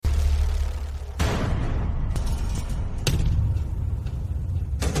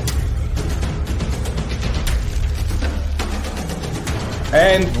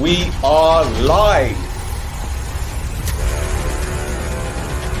And we are live.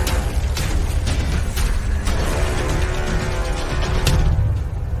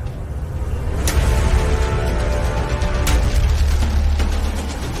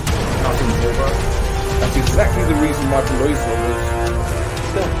 Nothing's over. That's exactly the reason my Veloso was.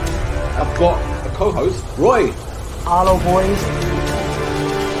 I've got a co-host, Roy. Hello, boys.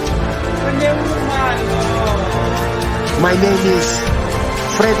 My name is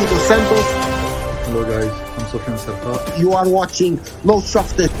Freddy Dos Santos. Hello guys, I'm Sofian Serta. You are watching Most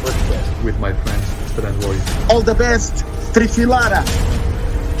Trusted Podcast with my friends Mr. and Roy. All the best, Trifilara.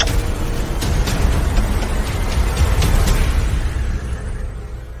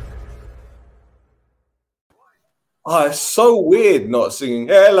 Oh, it's so weird not singing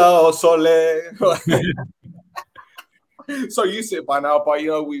Hello Sole. So used to it by now, but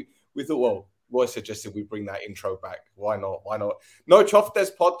we thought, well, Roy suggested we bring that intro back. Why not? No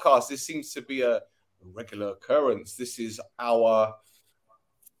Choftes podcast. This seems to be a regular occurrence. This is our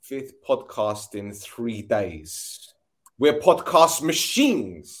 5th podcast in 3 days. We're podcast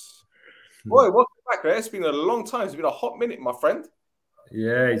machines. Roy, welcome back. It's been a long time. It's been a hot minute, my friend.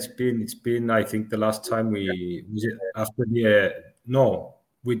 Yeah, it's been. I think the last time we did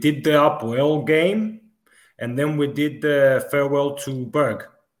the Apoel game, and then we did the farewell to Berg.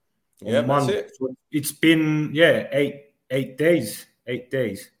 Yeah, that's it. So it's been 8 days. 8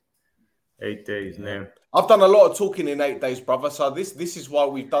 days. 8 days now. I've done a lot of talking in 8 days, brother. So this is why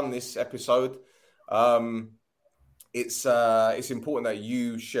we've done this episode. It's important that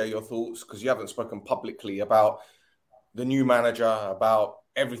you share your thoughts because you haven't spoken publicly about the new manager, about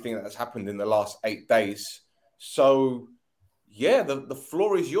everything that's happened in the last 8 days. So, yeah, the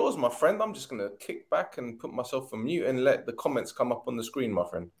floor is yours, my friend. I'm just going to kick back and put myself on mute and let the comments come up on the screen, my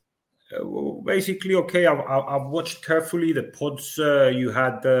friend. Well, basically, okay, I've watched carefully the pods you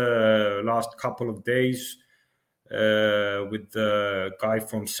had the last couple of days with the guy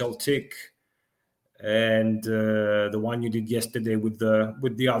from Celtic and the one you did yesterday with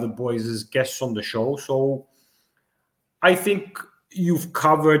the other boys as guests on the show. So I think you've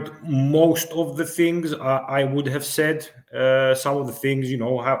covered most of the things I would have said. Some of the things,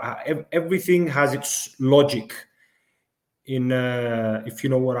 everything has its logic. If you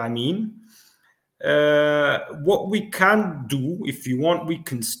know what I mean. What we can do, if you want, we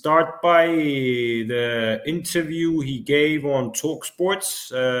can start by the interview he gave on TalkSport,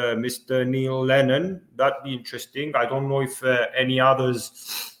 Mr. Neil Lennon. That'd be interesting. I don't know if any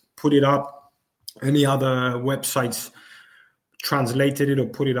others put it up, any other websites translated it or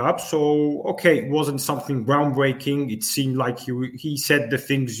put it up. So, okay, it wasn't something groundbreaking. It seemed like he said the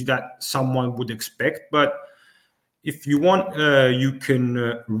things that someone would expect, but if you want, you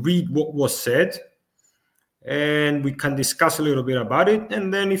can read what was said, and we can discuss a little bit about it.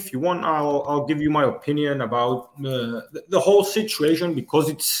 And then, if you want, I'll give you my opinion about the whole situation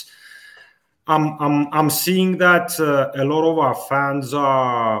because I'm seeing that a lot of our fans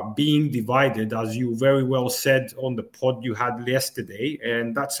are being divided, as you very well said on the pod you had yesterday,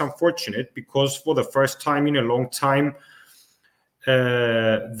 and that's unfortunate because for the first time in a long time,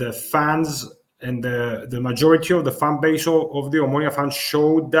 the fans. And the majority of the fan base of the Omonia fans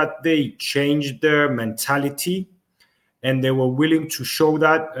showed that they changed their mentality and they were willing to show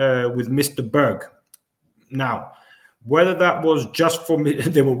that with Mr. Berg. Now, whether that was just for me,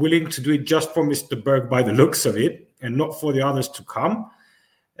 they were willing to do it just for Mr. Berg by the looks of it and not for the others to come.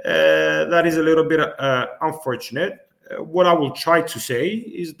 That is a little bit unfortunate. What I will try to say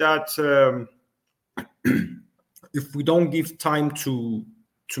is that if we don't give time to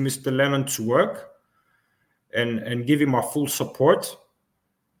Mr. Lennon to work and give him our full support.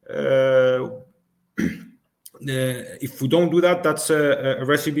 If we don't do that, that's a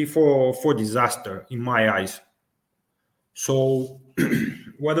recipe for disaster in my eyes. So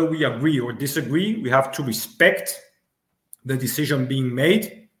whether we agree or disagree, we have to respect the decision being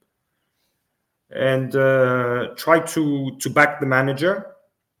made and try to back the manager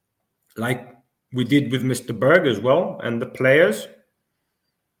like we did with Mr. Berg as well and the players.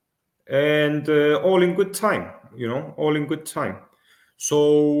 And all in good time, all in good time.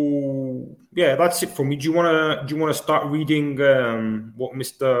 So yeah, that's it for me. Do you wanna start reading what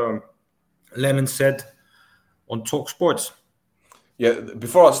Mr. Lennon said on TalkSport? Yeah.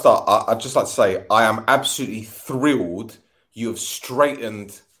 Before I start, I'd just like to say I am absolutely thrilled you have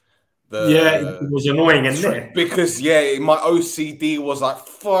straightened it was annoying, isn't it? Because my OCD was like,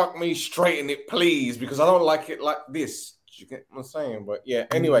 "Fuck me, straighten it, please," because I don't like it like this. You get what I'm saying? But yeah,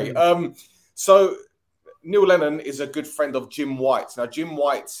 anyway, so Neil Lennon is a good friend of Jim White. Now, Jim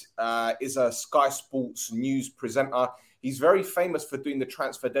White is a Sky Sports news presenter. He's very famous for doing the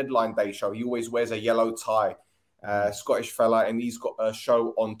transfer deadline day show. He always wears a yellow tie, Scottish fella, and he's got a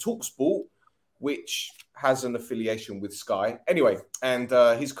show on TalkSport, which has an affiliation with Sky. Anyway, and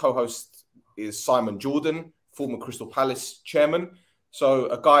his co-host is Simon Jordan, former Crystal Palace chairman. So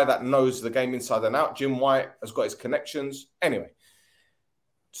a guy that knows the game inside and out. Jim White has got his connections. Anyway,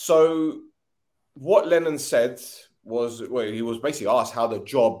 so what Lennon said was, well, he was basically asked how the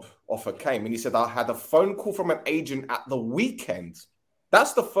job offer came. And he said, I had a phone call from an agent at the weekend.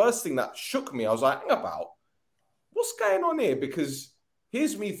 That's the first thing that shook me. I was like, hang about, what's going on here? Because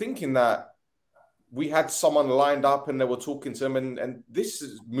here's me thinking that we had someone lined up and they were talking to him, and this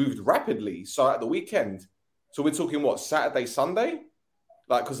has moved rapidly. So at the weekend, so we're talking what, Saturday, Sunday?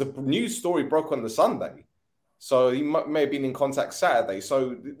 Like, because the news story broke on the Sunday. So he may have been in contact Saturday.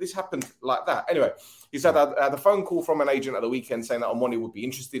 So this happened like that. Anyway, he said, I had a phone call from an agent at the weekend saying that Omoni would be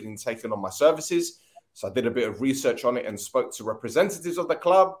interested in taking on my services. So I did a bit of research on it and spoke to representatives of the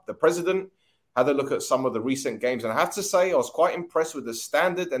club, the president, had a look at some of the recent games. And I have to say, I was quite impressed with the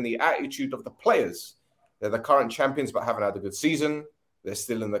standard and the attitude of the players. They're the current champions, but haven't had a good season. They're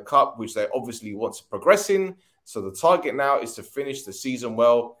still in the cup, which they obviously want to progress in. So the target now is to finish the season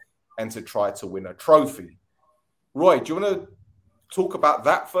well and to try to win a trophy. Roy, do you want to talk about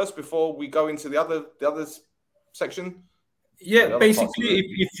that first before we go into the other section? Yeah, basically,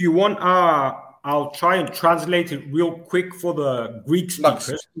 if you want, I'll try and translate it real quick for the Greek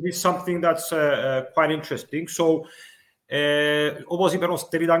speakers. It's something that's quite interesting. So, όπως είπε ο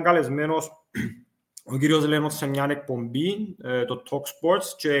Στέρι, ήταν καλεσμένος ο κύριος Λένος σε μια εκπομπή, το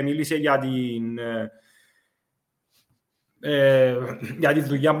TalkSports, και μίλησε για τη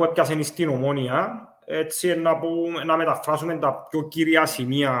δουλειά που έπιασε στην Ομόνοια. Έτσι να μεταφράσουμε τα πιο κύρια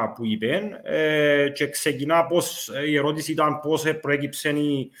σημεία που είπε, και ξεκινά η ερώτηση ήταν πώς προέκυψε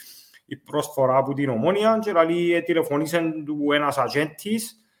η πρόσφορα από την Ομόνοια, και δηλαδή τηλεφωνήσε του ένας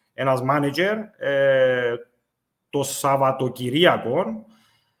ατζέντης, ένας μάνετζερ, το Σαββατοκυριακό,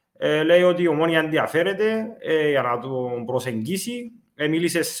 λέει ότι η Ομόνοια ενδιαφέρεται για να τον προσεγγίσει.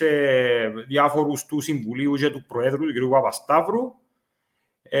 Μίλησε σε διάφορους του Συμβουλίου και του Προέδρου, του κ. Παπασταύρου.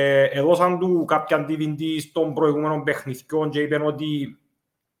 Έδωσαν του κάποια DVD στον προηγούμενο παιχνιδιό και είπαν ότι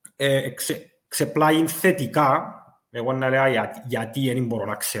ξεπλάγει θετικά, εγώ να λέω γιατί δεν μπορώ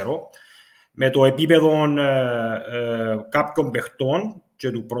να ξέρω, με το επίπεδο κάποιων παιχτών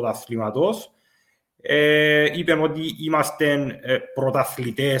και του πρωταθλήματος. Είπαν ότι είμαστε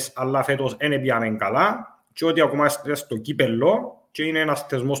πρωταθλητές, αλλά φέτος δεν πήγαμε καλά, και ότι ακόμα είμαστε στο κύπελλο και είναι ένας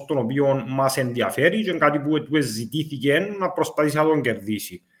θεσμός τον οποίο μας ενδιαφέρει και είναι κάτι που του ζητήθηκε να προσπαθήσει να τον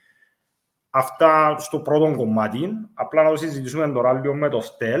κερδίσει. Αυτά στο πρώτο κομμάτι. Απλά να το συζητήσουμε τώρα λίγο με το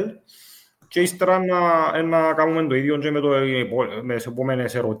Στέλ και ύστερα να κάνουμε το ίδιο και με τις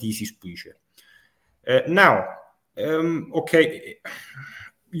επόμενες ερωτήσεις που είχε. Now, okay,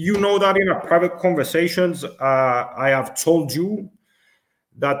 you know that in our private conversations, I have told you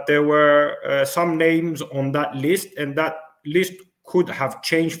that there were some names on that list, and that list could have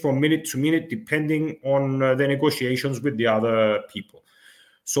changed from minute to minute depending on the negotiations with the other people.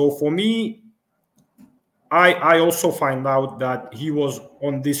 So for me, I also find out that he was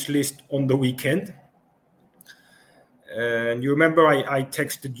on this list on the weekend. And you remember I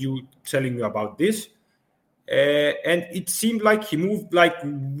texted you telling you about this. And it seemed like he moved like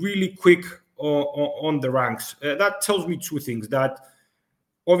really quick on the ranks. That tells me two things. That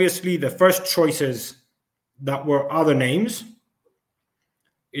obviously the first choices that were other names,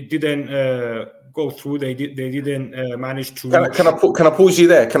 it didn't go through. They didn't manage to. Can I pause you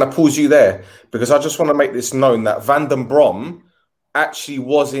there? Can I pause you there? Because I just want to make this known that Van den Brom actually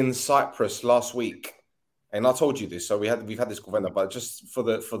was in Cyprus last week, and I told you this. So we've had this call, but just for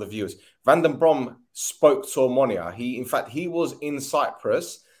the viewers, Van den Brom spoke to Omonia. He was in Cyprus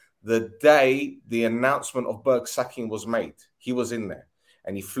the day the announcement of Berg's sacking was made. He was in there,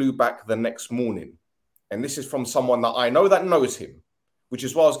 and he flew back the next morning. And this is from someone that I know that knows him, which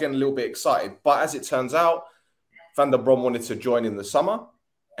is why I was getting a little bit excited. But as it turns out, Van den Brom wanted to join in the summer,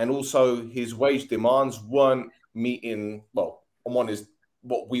 and also his wage demands weren't meeting, well, on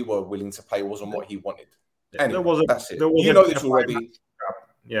what we were willing to pay wasn't what he wanted. Anyway, that's it. You know this already.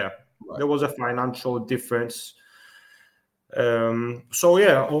 Yeah, right. There was a financial difference. So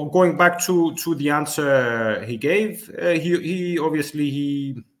yeah, going back to the answer he gave, he obviously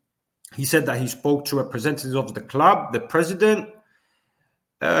he said that he spoke to representatives of the club, the president.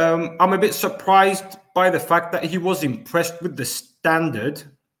 I'm a bit surprised by the fact that he was impressed with the standard.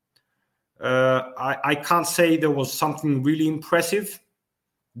 I can't say there was something really impressive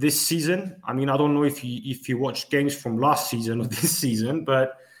this season. I mean, I don't know if he watched games from last season or this season,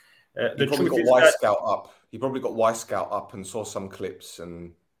 but the truth is that, scout up. He probably got Y Scout up and saw some clips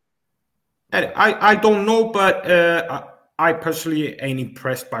and. I don't know, but I personally ain't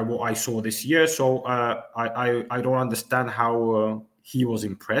impressed by what I saw this year. So I don't understand how he was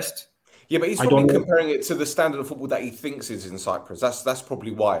impressed. Yeah, but he's probably comparing it to the standard of football that he thinks is in Cyprus. That's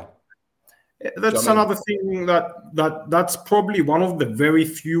probably why. That's another thing that's probably one of the very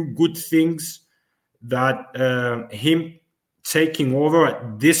few good things that him taking over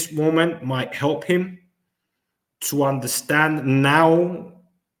at this moment might help him to understand now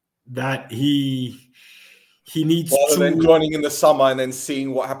that he needs rather to than joining in the summer and then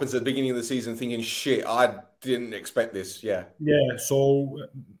seeing what happens at the beginning of the season, thinking, "Shit, I didn't expect this." Yeah. So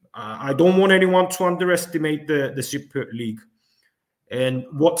I don't want anyone to underestimate the Cypriot League. And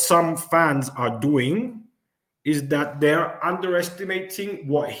what some fans are doing is that they're underestimating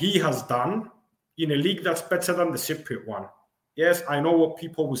what he has done in a league that's better than the Cypriot one. Yes, I know what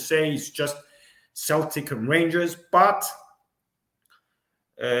people will say is just Celtic and Rangers, but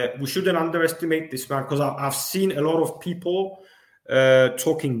we shouldn't underestimate this man, because I've seen a lot of people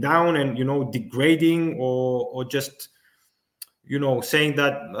talking down and, degrading or just, saying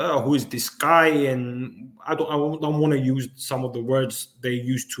that who is this guy, and I don't want to use some of the words they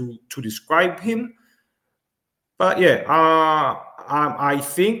used to describe him. But yeah, I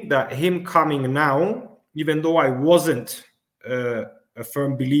think that him coming now, even though I wasn't a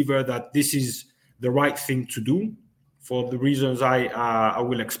firm believer that this is the right thing to do, for the reasons I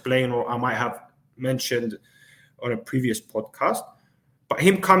will explain, or I might have mentioned on a previous podcast, but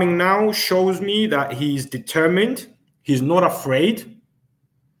him coming now shows me that he's determined. He's not afraid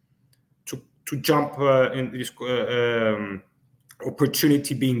to jump in this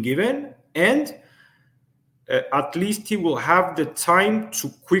opportunity being given, and at least he will have the time to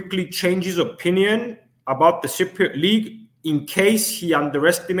quickly change his opinion about the Cypriot League in case he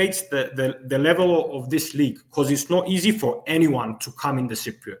underestimates the level of this league, because it's not easy for anyone to come in the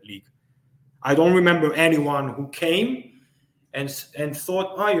Cypriot League. I don't remember anyone who came and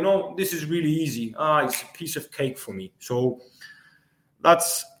thought, this is really easy. It's a piece of cake for me. So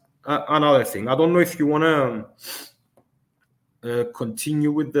that's another thing. I don't know if you want to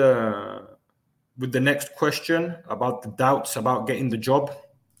continue with the next question about the doubts about getting the job.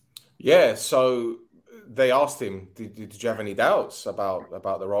 Yeah, so they asked him, did you have any doubts about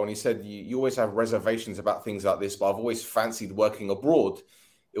the role? And he said, you always have reservations about things like this, but I've always fancied working abroad.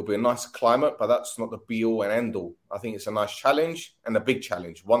 It'll be a nice climate, but that's not the be-all and end-all. I think it's a nice challenge and a big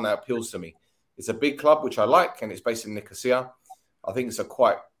challenge, one that appeals to me. It's a big club, which I like, and it's based in Nicosia. I think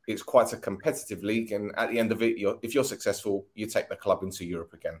it's quite a competitive league, and at the end of it, if you're successful, you take the club into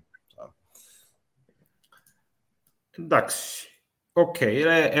Europe again. Εντάξει. Οκ,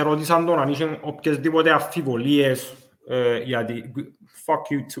 ερωτήσαν τον αν είχε οποιασδήποτε αμφιβολίες γιατί fuck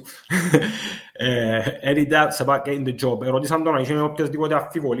you too. Any doubts about getting the job. Ερωτήσαν τον αν είχε οποιασδήποτε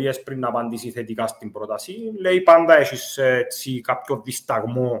αμφιβολίες πριν να απαντήσει θετικά στην πρόταση. Λέει πάντα έχεις κάποιο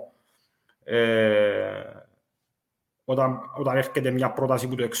δισταγμό όταν έρχεται μια πρόταση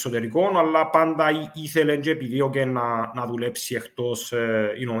από το εξωτερικό, αλλά πάντα ήθελε και επιδίωκε να δουλέψει εκτός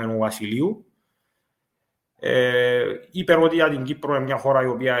Ηνωμένου Βασιλείου. Είπε ότι για την Κύπρο είναι μια χώρα η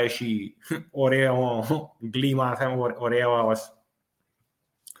οποία έχει ωραίο κλίμα, ωραίες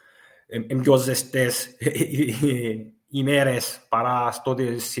πιο ζεστές ημέρες παρά στο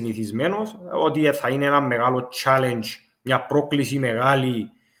ότι συνηθισμένος, ότι θα είναι ένα μεγάλο challenge, μια πρόκληση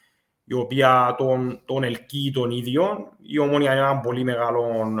μεγάλη η οποία τον ελκύει τον ίδιο. Η Ομόνοια είναι ένα πολύ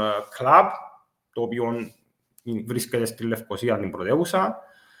μεγάλο κλαμπ, το οποίο βρίσκεται στη Λευκοσία, την πρωτεύουσα.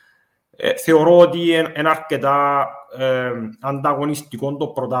 Θεωρώ ότι είναι αρκετά ανταγωνιστικό το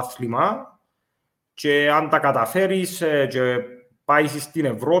πρωτάθλημα και αν τα καταφέρεις και πάει στην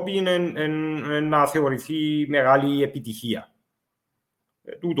Ευρώπη να θεωρηθεί μεγάλη επιτυχία.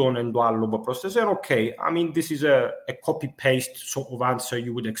 Τούτον είναι το άλλο που πρόσθεσε. Okay, I mean, this is a copy-paste sort of answer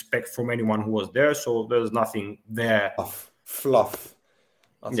you would expect from anyone who was there, so there's nothing there. Fluff.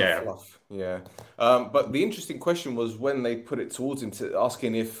 That's a fluff. Yeah. But the interesting question was when they put it towards him,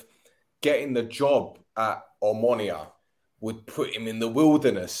 asking if getting the job at Omonia would put him in the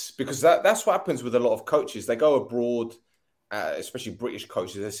wilderness, because that's what happens with a lot of coaches. They go abroad, especially British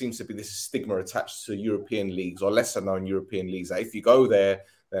coaches. There seems to be this stigma attached to European leagues or lesser known European leagues. That if you go there,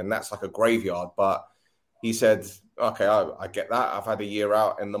 then that's like a graveyard. But he said, okay, I get that. I've had a year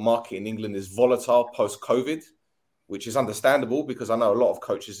out and the market in England is volatile post-COVID, which is understandable because I know a lot of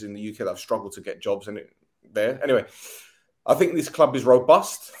coaches in the UK that have struggled to get jobs there. Anyway, I think this club is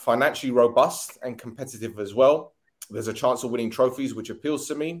robust, financially robust and competitive as well. There's a chance of winning trophies, which appeals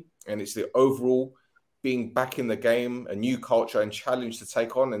to me. And it's the overall being back in the game, a new culture and challenge to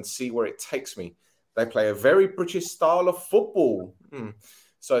take on and see where it takes me. They play a very British style of football.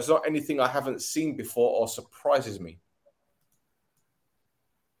 So it's not anything I haven't seen before or surprises me.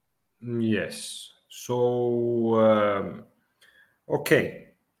 Yes. So, okay.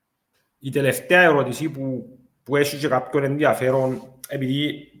 Η τελευταία ερώτηση που έχει και κάποιον ενδιαφέρον,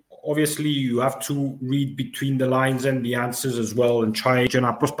 επειδή obviously you have to read between the lines and the answers as well and try και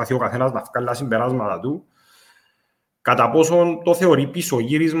να προσπαθεί ο καθένας να βγάλει τα συμπεράσματα του. Κατά πόσον το θεωρεί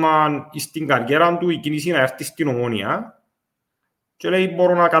πισωγύρισμα στην καριέρα του η κίνηση να έρθει στην Ομόνοια και λέει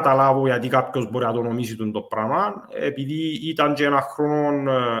μπορώ να καταλάβω γιατί κάποιος μπορεί να το νομίσει το πράγμα επειδή ήταν και ένα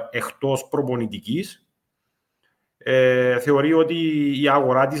χρόνο εκτός προπονητικής. Θεωρεί ότι η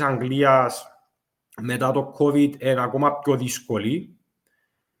αγορά της Αγγλίας μετά το COVID είναι ακόμα πιο δύσκολη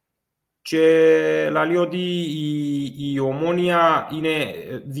και λέει ότι η Ομόνοια είναι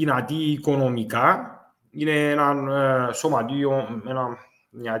δυνατή οικονομικά, είναι ένα σωματείο,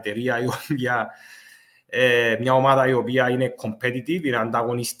 μια εταιρεία, μια ομάδα η οποία είναι competitive, είναι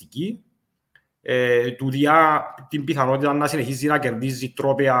ανταγωνιστική, του διά την πιθανότητα να συνεχίζει να κερδίζει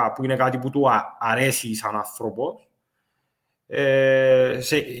τρόπαια που είναι κάτι που του αρέσει σαν άνθρωπος.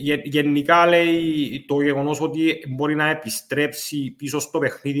 Γενικά λέει το γεγονός ότι μπορεί να επιστρέψει πίσω στο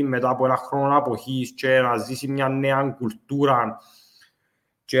παιχνίδι μετά από ένα χρόνο αποχής και να ζήσει μια νέα κουλτούρα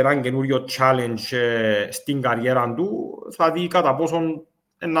και έναν καινούριο challenge στην καριέρα του, θα δει κατά πόσον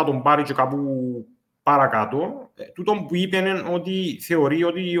να τον πάρει και κάπου παρακάτω. Τούτο που είπε είναι ότι θεωρεί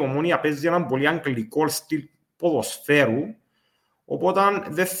ότι η Ομόνοια παίζει έναν πολύ αγγλικό στυλ ποδοσφαίρου, οπότε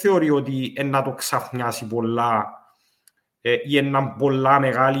δεν θεωρεί ότι να το ξαφνιάσει πολλά ή ένα πολλά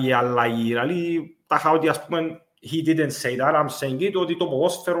μεγάλη αλλαγή. Δηλαδή, τάχα ότι ας πούμε, he didn't say that, I'm saying it, ότι το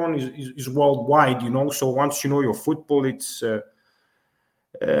ποδόσφαιρο is worldwide, you know, so once you know your football, it's...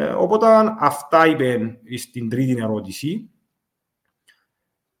 Οπότε, αυτά είπε στην τρίτη ερώτηση.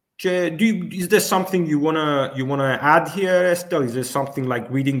 Και, is there something you wanna add here, Estelle? Is there something like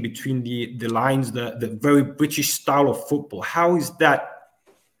reading between the lines, the very British style of football? How is that?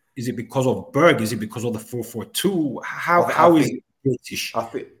 Is it because of Berg? Is it because of the 4-4-2? How is it British?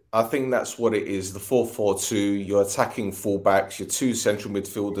 I think that's what it is. The 4-4-2, you're attacking fullbacks, your two central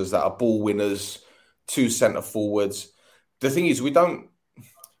midfielders that are ball winners, two centre forwards. The thing is, we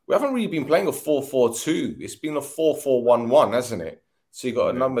haven't really been playing a 4-4-2. It's been a 4-4-1-1, hasn't it? So you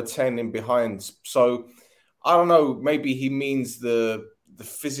got a number 10 in behind. So I don't know, maybe he means the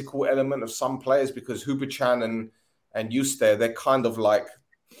physical element of some players, because Huberchan and Eustace,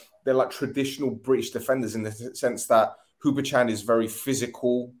 they're like traditional British defenders in the sense that Huberchan is very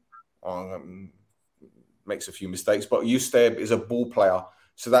physical, makes a few mistakes, but Eustace is a ball player.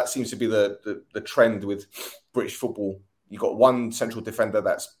 So that seems to be the trend with British football. You got one central defender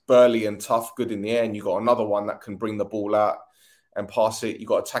that's burly and tough, good in the air, and you got another one that can bring the ball out and pass it. You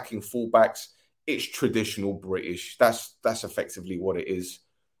got attacking fullbacks. It's traditional British. That's effectively what it is.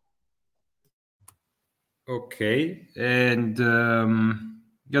 Okay, and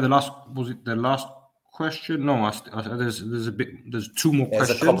the last question? No, there's two more questions.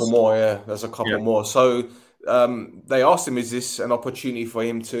 There's a couple more. Yeah, there's a couple more. So they asked him, is this an opportunity for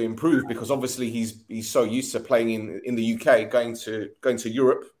him to improve? Because obviously he's so used to playing in the UK, going to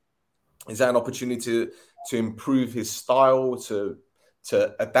Europe. Is that an opportunity to improve his style, to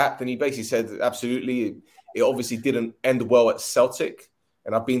adapt? And he basically said, absolutely. It obviously didn't end well at Celtic,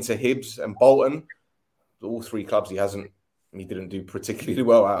 and I've been to Hibs and Bolton, all three clubs. He didn't do particularly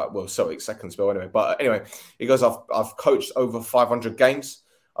well at Celtic's second spell anyway. But anyway, he goes, I've coached over 500 games.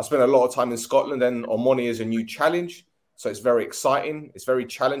 I spent a lot of time in Scotland, and Omonia is a new challenge. So it's very exciting. It's very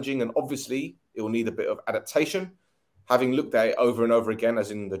challenging. And obviously it will need a bit of adaptation. Having looked at it over and over again, as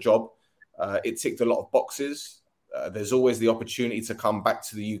in the job, it ticked a lot of boxes. There's always the opportunity to come back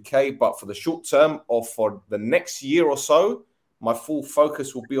to the UK. But for the short term, or for the next year or so, my full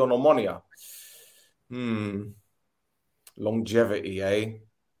focus will be on Omonia. Longevity, eh?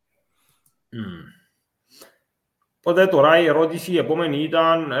 Οπότε τώρα η ερώτηση η επόμενη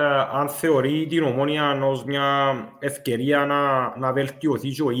ήταν αν θεωρεί την Ομόνοια ως μια ευκαιρία να βελτιωθεί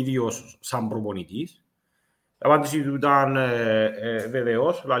και ο ίδιος σαν προπονητής. Η απάντηση του ήταν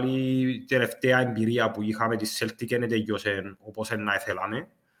βεβαίως, δηλαδή η τελευταία εμπειρία που είχαμε τη Celtic δεν τελειώσε όπως να ήθελαμε.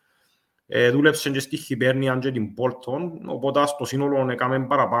 Δούλεψε και στη Χιπέρνια και την Bolton, οπότε στο σύνολο έκαμε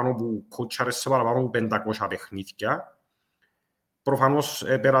παραπάνω που κότσαρες σε παραπάνω από 500 παιχνίδια. Προφανώς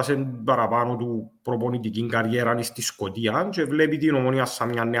πέρασε παραπάνω του προπονητική καριέρα στη Σκωτία και βλέπει την Ομόνοια σαν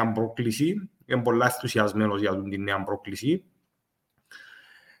μια νέα πρόκληση. Είναι πολύ ενθουσιασμένος για την νέα πρόκληση.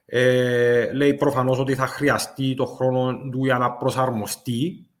 Λέει προφανώς ότι θα χρειαστεί το χρόνο του για να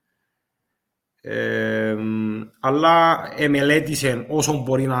προσαρμοστεί. Αλλά μελέτησε όσο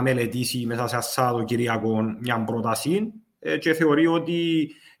μπορεί να μελετήσει μέσα σε Σαββατοκύριακο μια πρόταση και θεωρεί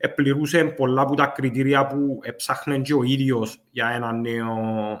ότι επληρούσε πολλά από τα κριτήρια που έψαχνε και ο ίδιος για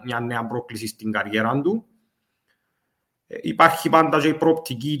μια νέα πρόκληση στην καριέρα του. Υπάρχει πάντα και η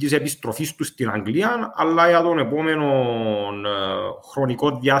προοπτική της επιστροφής του στην Αγγλία, αλλά για τον επόμενο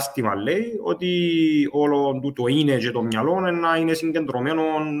χρονικό διάστημα λέει ότι όλο του το είναι και το μυαλό να είναι συγκεντρωμένο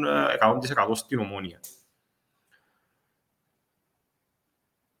 100% στην Ομόνοια.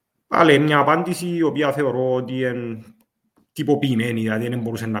 Πάλι μια απάντηση η οποία θεωρώ ότι είναι τυποποιημένη, δηλαδή δεν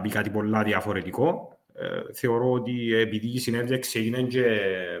μπορούσε να πει κάτι πολλά διαφορετικό. Θεωρώ ότι επειδή η συνέντευξη έγινε και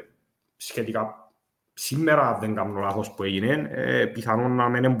σχετικά σήμερα, δεν κάνω λάθος που έγινε, πιθανόν να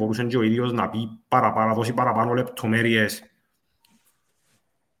μην μπορούσε και ο ίδιος να πει να δώσει παραπάνω λεπτομέρειες.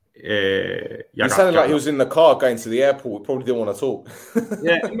 He sounded like he was in the car going to the airport. We probably didn't want to talk.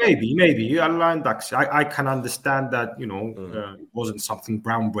 Yeah, maybe. Αλλά εντάξει, I can understand that, it wasn't something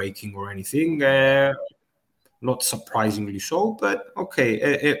groundbreaking or anything. Not surprisingly so, but okay.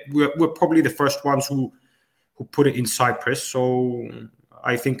 We're probably the first ones who put it in Cyprus, so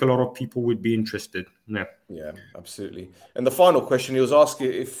I think a lot of people would be interested. Yeah, absolutely. And the final question, he was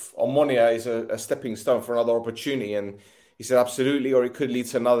asking if Omonia is a stepping stone for another opportunity, and he said absolutely, or it could lead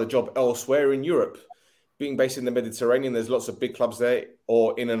to another job elsewhere in Europe. Being based in the Mediterranean, there's lots of big clubs there or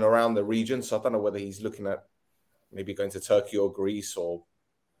in and around the region, so I don't know whether he's looking at maybe going to Turkey or Greece or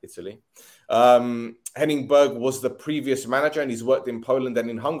Italy. Henning Berg was the previous manager, and he's worked in Poland and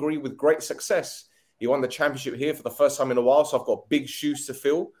in Hungary with great success. He won the championship here for the first time in a while, so I've got big shoes to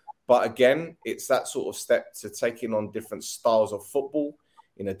fill. But again, it's that sort of step to taking on different styles of football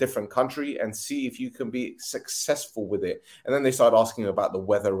in a different country and see if you can be successful with it. And then they started asking about the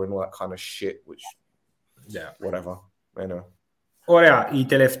weather and all that kind of shit, which, whatever, you know. Ωραία, η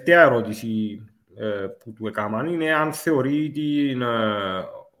τελευταία ερώτηση που του έκαναν είναι αν θεωρεί την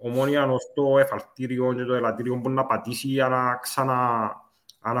Ομόνοια ως το εφαλτήριο και το ελαττήριο που να πατήσει για να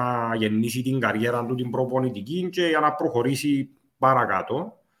αναγεννήσει την καριέρα του την προπονητική και για να προχωρήσει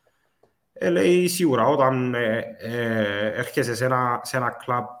παρακάτω. Λέει σίγουρα όταν έρχεσαι σε ένα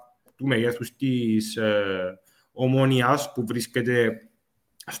κλαμπ του μεγέθους της Ομόνοιας που βρίσκεται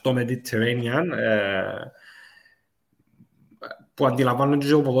στο Mediterranean, που αντιλαμβάνονται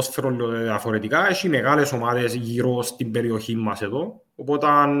και το ποδόσφαιρο διαφορετικά, έχει μεγάλες ομάδες γύρω στην περιοχή μας εδώ, οπότε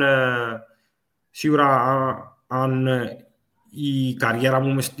σίγουρα αν η καριέρα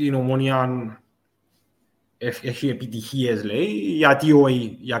μου μες στην Ομόνοια έχει επιτυχίες, λέει, γιατί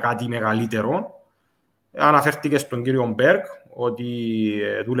όχι για κάτι μεγαλύτερο. Αναφέρθηκε στον κύριο Μπέρκ ότι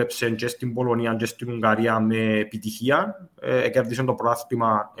δούλεψε και στην Πολωνία και στην Ουγγαρία με επιτυχία. Κέρδισε το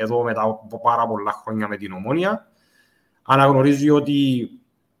πρωτάθλημα εδώ μετά από πάρα πολλά χρόνια με την Ομόνοια. Αναγνωρίζει ότι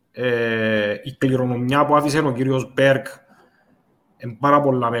η κληρονομιά που άφησε ο κύριος Μπέρκ είναι πάρα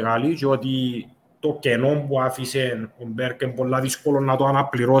πολλά μεγάλη και ότι το κενό που άφησε ο Μπέρκ είναι πολλά δύσκολο να το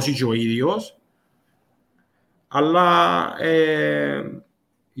αναπληρώσει και ο ίδιος. Αλλά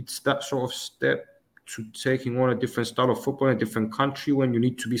it's that sort of step to taking on a different style of football in a different country when you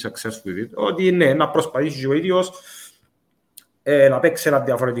need to be successful with it. Ότι ναι, να προσπαθήσει ο ίδιος να παίξει ένα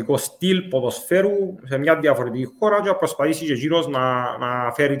διαφορετικό στυλ ποδοσφαίρου σε μια διαφορετική χώρα και να προσπαθήσει και γύρω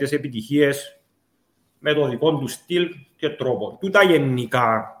να φέρει τις επιτυχίες με το δικό του στυλ και τρόπο. Τούτα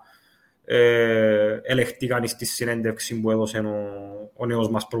γενικά ελεγχτήκαν στη συνέντευξη που έδωσε ο νέος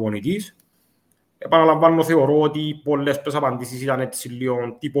μας προπονητής. Επαναλαμβάνω, θεωρώ ότι πολλές πες απαντήσεις ήταν έτσι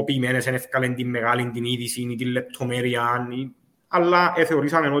λίγο τυποποιημένες, εν ευκάλεν την μεγάλη την είδηση ή την λεπτομέρεια, αλλά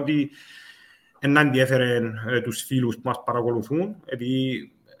θεωρήσαμε ότι να ενδιέφερε τους φίλους που μας παρακολουθούν,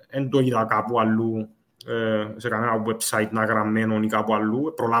 επειδή δεν το είδα κάπου αλλού, σε κανένα website να γραμμένο ή κάπου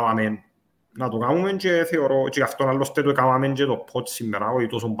αλλού, προλάβαμε να το κάνουμε και θεωρώ, και αυτό άλλωστε το έκαναμε και το pod σήμερα, όχι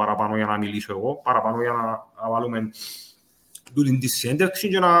τόσο παραπάνω για να μιλήσω εγώ, παραπάνω για να βάλουμε τούτην τη συνέντευξη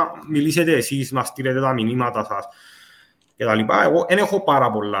και να μιλήσετε εσείς, να στείλετε τα μηνύματα σας κτλ. Εγώ δεν έχω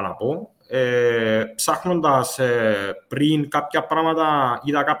πάρα πολλά να πω. Ψάχνοντας πριν κάποια πράγματα,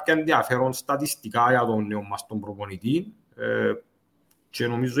 είδα κάποια ενδιαφέρον στατιστικά για τον νέο μας τον προπονητή και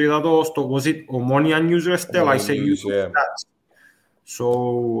νομίζω είδα το στο Omonia Newsletter, I say you stats. So,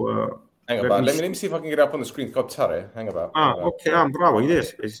 hang about. Let me see if I can get up on the screen. Hang about. Okay, μπράβο,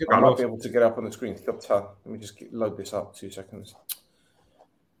 είδες. I might be able to get up on the screen. Let me just load this up. 2 seconds.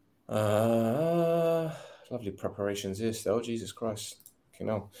 Lovely preparations here still. Jesus Christ. Okay,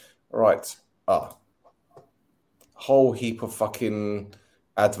 no. Right. Whole heap of fucking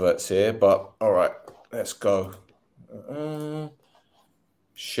adverts here, but all right. Let's go.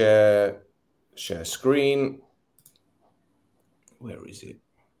 Share screen. Where is it?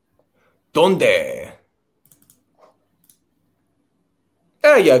 Donde?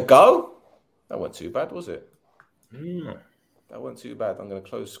 There you go. That wasn't too bad, was it? That wasn't too bad. I'm going to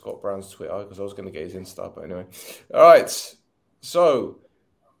close Scott Brown's Twitter because I was going to get his Insta, but anyway. All right. So,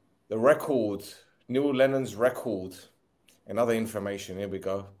 the record, Neil Lennon's record, and other information. Here we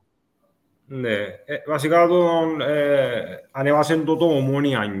go. Ναι, βασικά ανέβασε το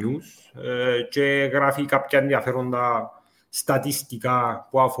Ομόνοια News και γράφει κάποια ενδιαφέροντα στατιστικά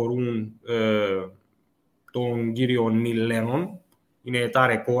που αφορούν τον κύριο Νίλ Λένον. Είναι τα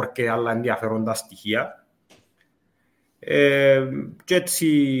ρεκόρ και άλλα ενδιαφέροντα στοιχεία. Και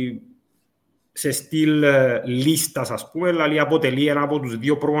έτσι σε στυλ λίστας, ας πούμε, δηλαδή αποτελεί ένα από τους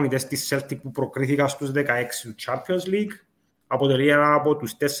δύο προπονητές της Celtic που προκρίθηκαν στους 16 του Champions League. Αποτελεί ένα από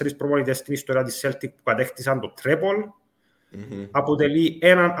τους 4 προπονητές στην ιστορία της Celtic που κατέκτησαν το treble. Αποτελεί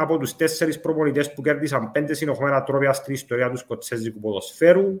έναν από τους 4 προπονητές που κέρδισαν 5 συνεχόμενα τρόπαια στην ιστορία του σκοτσέζικου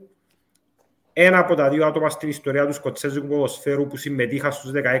ποδοσφαίρου. Ένα από τα 2 άτομα στην ιστορία του σκοτσέζικου ποδοσφαίρου που συμμετείχαν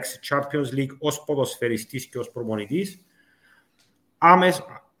στους 16 Champions League ως ποδοσφαιριστής και ως προπονητής.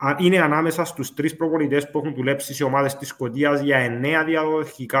 Είναι ανάμεσα στους 3 προπονητές που έχουν δουλέψει σε ομάδες της Σκωτίας για 9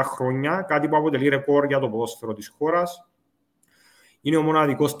 διαδοχικά χρόνια, κάτι που αποτελεί ρεκόρ για το ποδόσφαιρο της χώρας. Είναι ο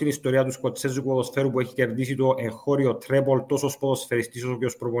μοναδικός στην ιστορία του σκοτσέζικου ποδοσφαίρου που έχει κερδίσει το εγχώριο treble τόσο ως ποδοσφαιριστής όσο και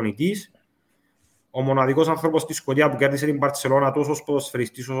ως προπονητής. Ο μοναδικός άνθρωπος στη Σκωτία που κέρδισε την Μπαρτσελώνα τόσο ως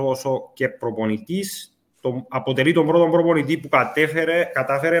ποδοσφαιριστής όσο και προπονητής. Αποτελεί τον πρώτο προπονητή που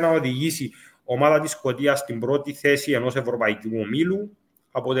κατάφερε να οδηγήσει ομάδα της Σκωτίας στην πρώτη θέση ενός ευρωπαϊκού ομίλου.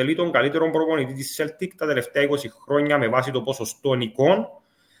 Αποτελεί τον καλύτερο προπονητή της Celtic τα τελευταία 20 χρόνια με βάση το ποσοστό νικών.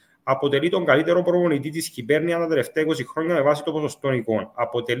 Αποτελεί τον καλύτερο προπονητή της Χιμπέρνια τα τελευταία 20 χρόνια με βάση το ποσοστό νικών.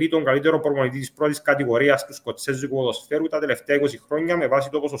 Αποτελεί τον καλύτερο προπονητή της πρώτης κατηγορίας του σκοτσέζικου ποδοσφαίρου τα τελευταία 20 χρόνια με βάση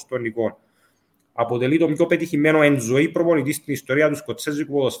το ποσοστό νικών. Αποτελεί τον πιο πετυχημένο εν ζωή προπονητή στην ιστορία του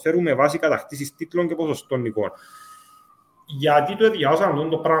σκοτσέζικου ποδοσφαίρου με βάση κατακτήσεις τίτλων και ποσοστό νικών. Γιατί το διαβάσαμε αυτό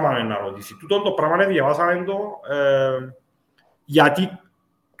το πράγμα, να ρωτήσει. Τούτο το πράγμα διαβάσαμε το γιατί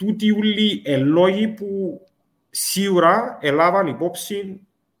τούτοι όλοι λόγοι που σίγουρα έλαβαν υπόψη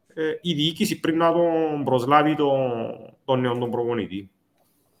η διοίκηση πριν να τον προσλάβει τον νέο τον προπονητή.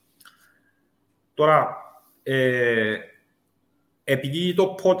 Τώρα, επειδή το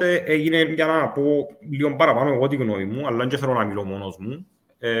πότε έγινε, για να πω λίγο παραπάνω εγώ τη γνώμη μου, αλλά δεν θέλω να μιλώ μόνος μου,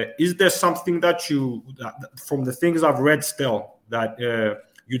 is there something that from the things I've read still, that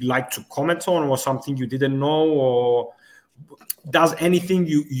you'd like to comment on, or something you didn't know, or does anything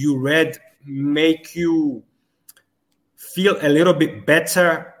you read make you feel a little bit better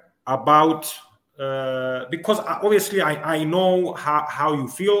about, because obviously I know how you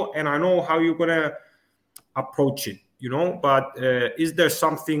feel and I know how you're going to approach it, you know, but is there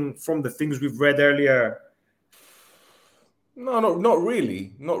something from the things we've read earlier? No, not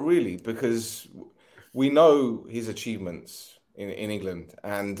really, because we know his achievements in England,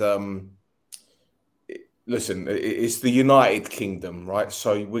 and listen, it's the United Kingdom, right? So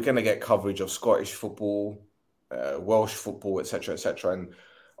we're going to get coverage of Scottish football, Welsh football, etc., etc., and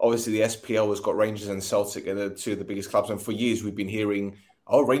obviously the SPL has got Rangers and Celtic are two of the biggest clubs, and for years we've been hearing,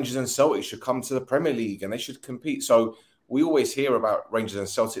 oh, Rangers and Celtic should come to the Premier League and they should compete. So we always hear about Rangers and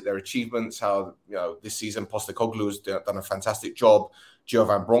Celtic, their achievements, how, you know, this season Postecoglou has done a fantastic job. Gio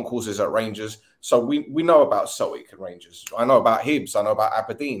Bronckhorst is at Rangers. So we know about Celtic and Rangers. I know about Hibs. I know about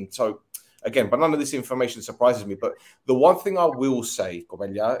Aberdeen. So again, but none of this information surprises me. But the one thing I will say,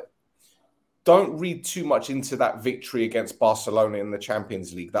 Cobelia, don't read too much into that victory against Barcelona in the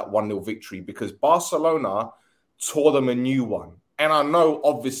Champions League, that 1-0 victory, because Barcelona tore them a new one. And I know,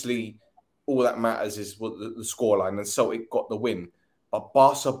 obviously, all that matters is the scoreline, and Celtic got the win. But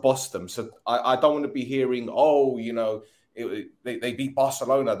Barca bossed them. So I don't want to be hearing, oh, you know, they beat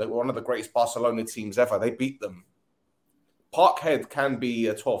Barcelona. They were one of the greatest Barcelona teams ever. They beat them. Parkhead can be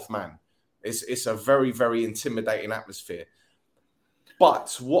a 12th man. It's a very, very intimidating atmosphere.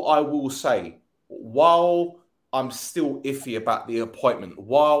 But what I will say, while I'm still iffy about the appointment,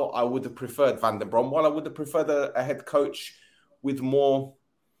 while I would have preferred Van der Brom, while I would have preferred a head coach with more,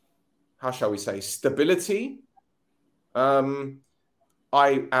 how shall we say, stability,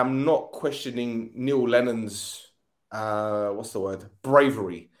 I am not questioning Neil Lennon's,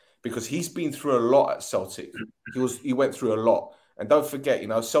 bravery, because he's been through a lot at Celtic. He went through a lot. And don't forget, you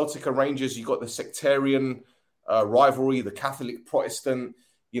know, Celtic and Rangers, you got the sectarian rivalry, the Catholic Protestant.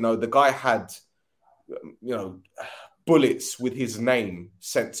 You know, the guy had, you know, bullets with his name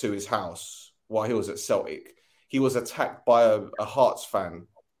sent to his house while he was at Celtic. He was attacked by a Hearts fan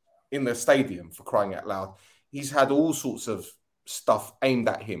in the stadium, for crying out loud. He's had all sorts of stuff aimed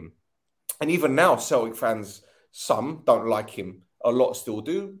at him. And even now, Celtic fans, some don't like him. A lot still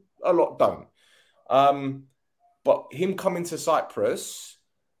do. A lot don't. But him coming to Cyprus,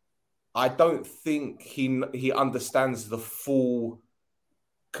 I don't think he understands the full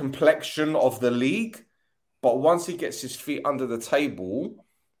complexion of the league. But once he gets his feet under the table,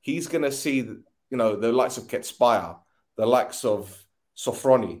 he's going to see, the likes of Ketspire, the likes of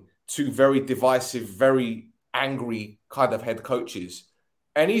Sofroni, two very divisive, very angry kind of head coaches.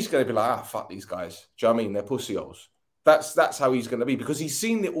 And he's going to be like, fuck these guys. Do you know what I mean? They're pussy-holes. That's how he's going to be, because he's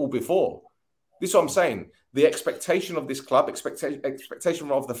seen it all before. This is what I'm saying. The expectation of this club,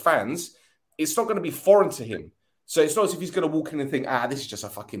 expectation of the fans, it's not going to be foreign to him. So it's not as if he's going to walk in and think, this is just a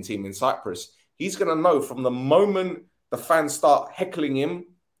fucking team in Cyprus. He's going to know from the moment the fans start heckling him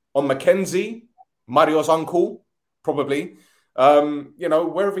on Mackenzie, Mario's uncle, probably,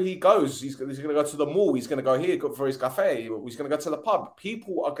 wherever he goes, he's going to go to the mall. He's going to go here for his cafe. He's going to go to the pub.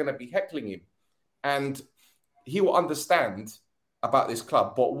 People are going to be heckling him. And he will understand about this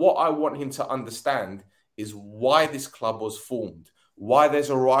club. But what I want him to understand is why this club was formed, why there's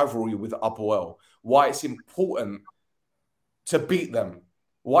a rivalry with Apoel, why it's important to beat them,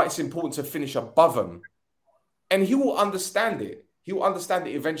 why it's important to finish above them. And he will understand it. He will understand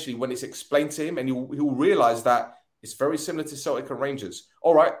it eventually when it's explained to him, and he will realize that it's very similar to Celtic and Rangers.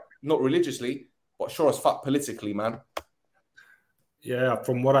 All right, not religiously, but sure as fuck politically, man. Yeah,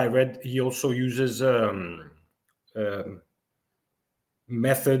 from what I read, he also uses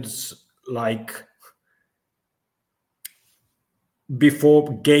methods like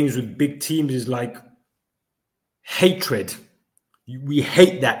before games with big teams is like hatred. We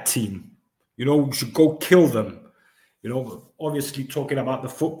hate that team. We should go kill them. Obviously talking about the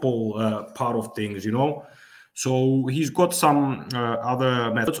football part of things, So he's got some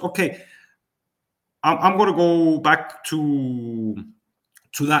other methods. Okay, I'm going to go back to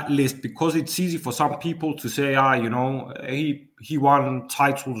that list, because it's easy for some people to say, he won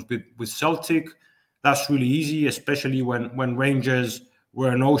titles with Celtic. That's really easy, especially when Rangers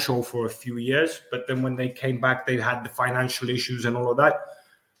were a no-show for a few years. But then when they came back, they had the financial issues and all of that.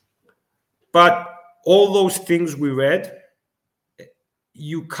 But all those things we read,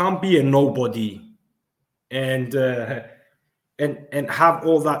 you can't be a nobody and have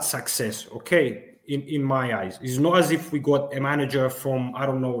all that success, okay? In my eyes, it's not as if we got a manager from, I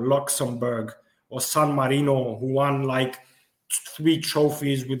don't know, Luxembourg or San Marino who won like 3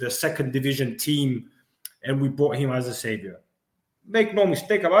 trophies with the second division team, and we brought him as a savior. Make no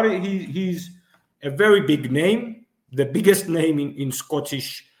mistake about it, he's a very big name, the biggest name in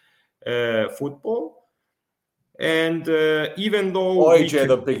Scottish football. And even though OJ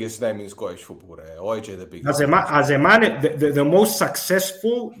the biggest name in Scottish football, there. OJ the biggest. As a man, the most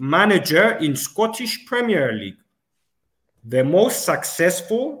successful manager in Scottish Premier League, the most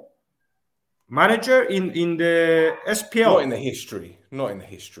successful manager in the SPL. Not in the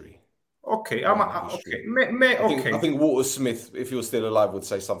history. Okay, I think Walter Smith, if he was still alive, would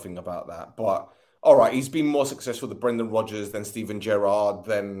say something about that. But all right, he's been more successful than Brendan Rodgers, than Steven Gerrard,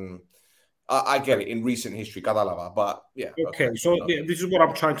 than. I get it in recent history, Kadalava, but yeah. Okay, so this is what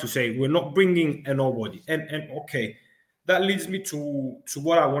I'm trying to say. We're not bringing a nobody, and okay, that leads me to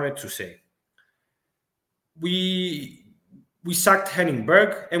what I wanted to say. We sacked Henning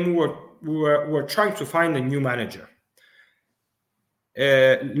Berg, and we were trying to find a new manager.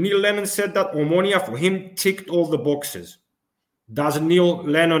 Neil Lennon said that Omonia for him ticked all the boxes. Does Neil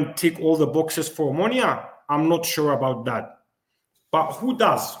Lennon tick all the boxes for Omonia? I'm not sure about that, but who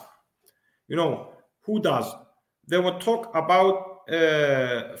does? Who does? There were talk about,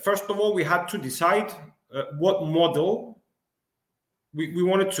 first of all, we had to decide what model we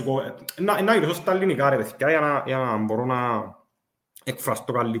wanted to go. Να γυρίσω στα ελληνικά, ρε παιδιά, για να μπορώ να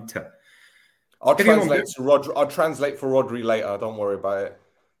εκφραστώ καλύτερα. I'll translate for Rodri later. Don't worry about it.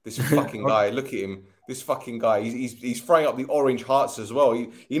 This fucking guy, look at him. This fucking guy, he's throwing up the orange hearts as well.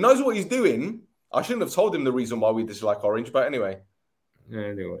 He knows what he's doing. I shouldn't have told him the reason why we dislike orange, but anyway.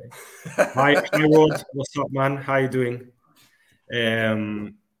 Hi Rod, what's up, man? How you doing?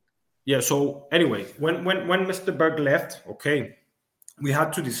 So anyway, when Mr. Berg left, okay, we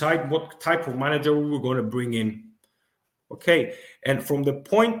had to decide what type of manager we were going to bring in. Okay, and from the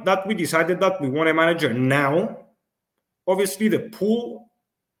point that we decided that we want a manager now, obviously the pool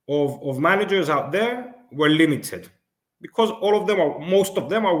of managers out there were limited, because most of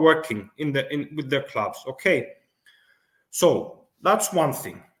them are working with their clubs. Okay, so that's one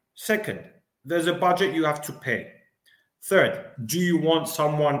thing. Second, there's a budget you have to pay. Third, do you want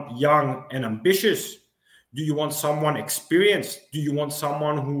someone young and ambitious? Do you want someone experienced? Do you want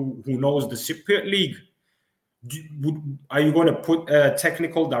someone who knows the Cypriot League? Are you going to put a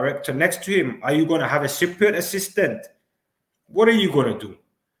technical director next to him? Are you going to have a Cypriot assistant? What are you going to do?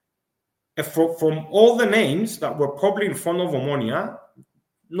 From all the names that were probably in front of Omonia,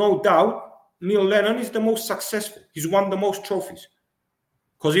 no doubt, Neil Lennon is the most successful. He's won the most trophies.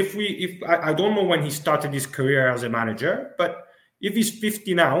 Because I don't know when he started his career as a manager, but if he's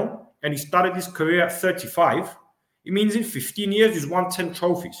 50 now and he started his career at 35, it means in 15 years he's won 10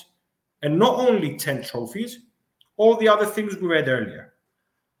 trophies. And not only 10 trophies, all the other things we read earlier.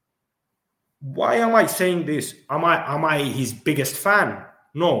 Why am I saying this? Am I his biggest fan?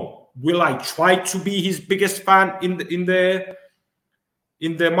 No. Will I try to be his biggest fan in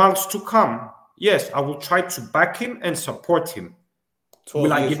the months to come? Yes, I will try to back him and support him.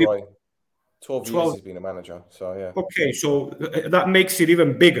 12 years, 12 years he's been a manager, so yeah. Okay, so that makes it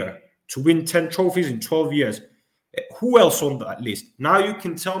even bigger to win 10 trophies in 12 years. Who else on that list? Now you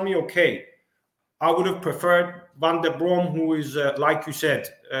can tell me, okay, I would have preferred Van der Brom, who is, like you said,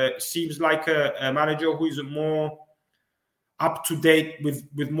 seems like a manager who is more up to date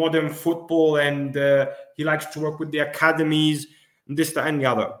with modern football, and he likes to work with the academies, and this, that, and the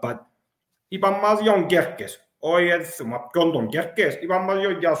other. But Iban Mazion Gerkes, Oyed Mapkondon Gerkes, Iban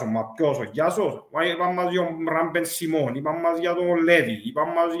Mazio Yaso, Mapkoso, Yasos, Iban Mazion Ramben Simon, Iban Maziado Levi,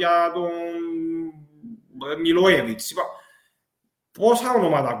 Iban Maziado Milojevic. Posa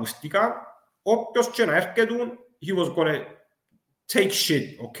onomada gustika, Oppios Chena Erkedun, he was gonna take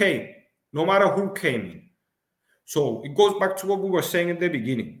shit, okay, no matter who came in. So it goes back to what we were saying at the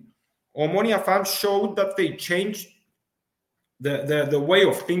beginning. Omonia fans showed that they changed the way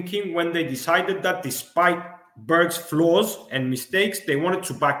of thinking when they decided that despite Berg's flaws and mistakes, they wanted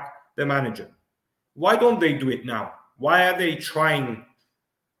to back the manager. Why don't they do it now? Why are they trying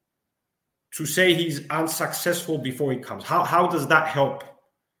to say he's unsuccessful before he comes? How does that help?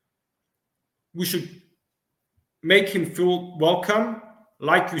 We should make him feel welcome,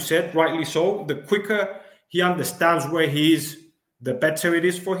 like you said, rightly so. The quicker he understands where he is, the better it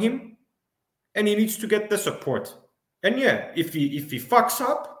is for him. And he needs to get the support. And yeah, if he fucks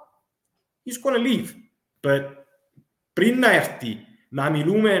up, he's going to leave. But πριν έρθει να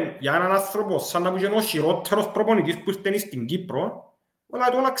μιλούμε για έναν άνθρωπο σαν να είναι ο χειρότερος προπονητής που ήρθε στην Κύπρο, well, I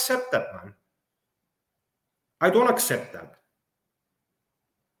don't accept that, man. I don't accept that.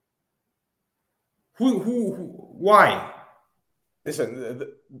 Why? Listen,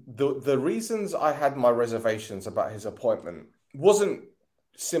 the reasons I had my reservations about his appointment wasn't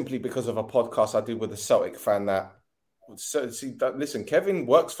simply because of a podcast I did with a Celtic fan listen, Kevin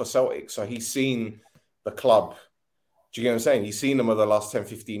works for Celtic, so he's seen the club. Do you get what I'm saying? He's seen them over the last 10,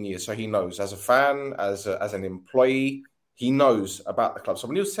 15 years, so he knows. As a fan, as an employee, he knows about the club. So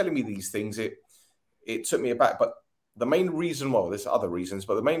when he was telling me these things, it took me aback. But the main reason, well, there's other reasons,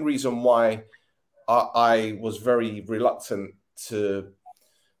 but the main reason why I was very reluctant to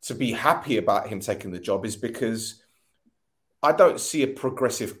be happy about him taking the job is because I don't see a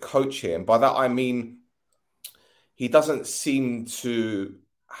progressive coach here. And by that, I mean, he doesn't seem to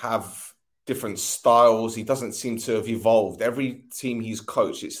have different styles. He doesn't seem to have evolved. Every team he's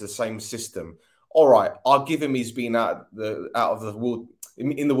coached, it's the same system. All right, I'll give him he's been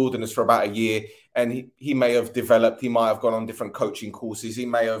in the wilderness for about a year, and he may have developed. He might have gone on different coaching courses. He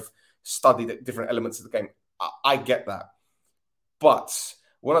may have studied different elements of the game. I get that. But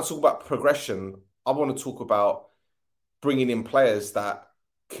when I talk about progression, I want to talk about bringing in players that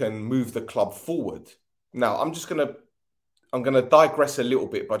can move the club forward. Now, I'm going to digress a little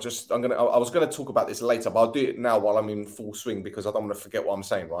bit, but I was going to talk about this later, but I'll do it now while I'm in full swing because I don't want to forget what I'm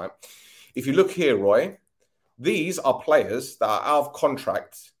saying, right? If you look here, Roy, these are players that are out of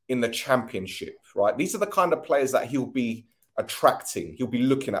contract in the Championship, right? These are the kind of players that he'll be attracting. He'll be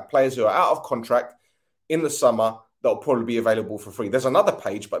looking at players who are out of contract in the summer that will probably be available for free. There's another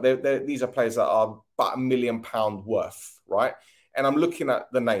page, but these are players that are about £1 million worth, right? And I'm looking at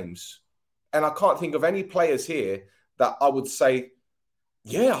the names. And I can't think of any players here that I would say,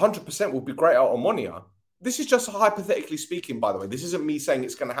 yeah, 100% will be great out on Omonia. This is just hypothetically speaking, by the way. This isn't me saying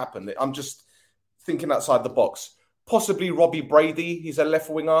it's going to happen. I'm just thinking outside the box. Possibly Robbie Brady. He's a left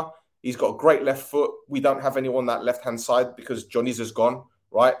winger. He's got a great left foot. We don't have anyone on that left-hand side because Johnny's has gone,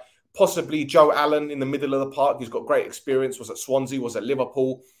 right? Possibly Joe Allen in the middle of the park. He's got great experience. Was at Swansea, was at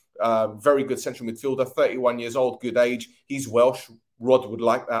Liverpool. Very good central midfielder, 31 years old, good age. He's Welsh. Rod would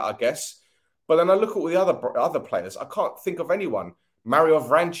like that, I guess. But then I look at all the other players. I can't think of anyone. Mario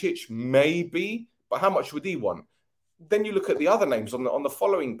Vrancic, maybe, but how much would he want? Then you look at the other names on the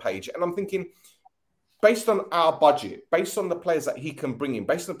following page, and I'm thinking, based on our budget, based on the players that he can bring in,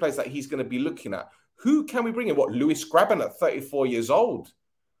 based on the players that he's going to be looking at, who can we bring in? What, Lewis Grabban at 34 years old?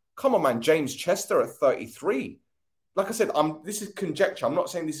 Come on, man, James Chester at 33. Like I said, this is conjecture. I'm not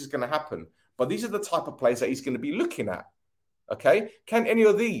saying this is going to happen, but these are the type of players that he's going to be looking at. Okay, can any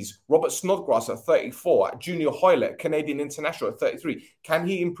of these, Robert Snodgrass at 34, Junior Hoylett, Canadian international at 33, can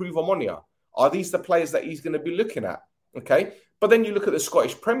he improve Omonia? Are these the players that he's going to be looking at? Okay, but then you look at the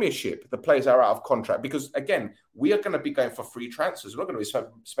Scottish Premiership, the players are out of contract because, again, we are going to be going for free transfers. We're not going to be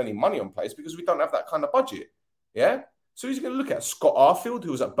spending money on players because we don't have that kind of budget. Yeah, so he's going to look at Scott Arfield,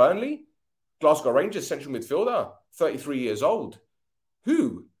 who was at Burnley, Glasgow Rangers central midfielder, 33 years old.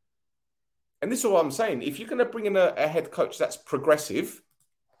 Who? And this is what I'm saying. If you're going to bring in a head coach that's progressive,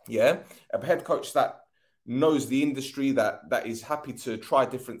 yeah, a head coach that knows the industry, that is happy to try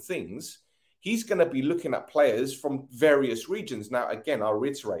different things, he's going to be looking at players from various regions. Now, again, I'll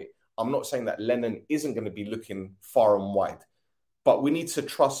reiterate, I'm not saying that Lennon isn't going to be looking far and wide, but we need to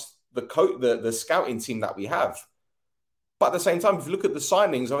trust the scouting team that we have. But at the same time, if you look at the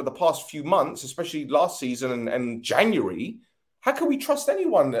signings over the past few months, especially last season and January, how can we trust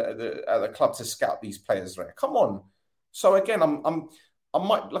anyone at the club to scout these players there? Come on. So again, I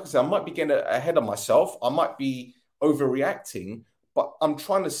might be getting ahead of myself. I might be overreacting, but I'm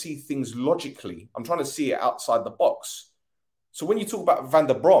trying to see things logically. I'm trying to see it outside the box. So when you talk about Van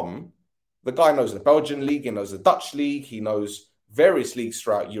der Brom, the guy knows the Belgian league, he knows the Dutch league, he knows various leagues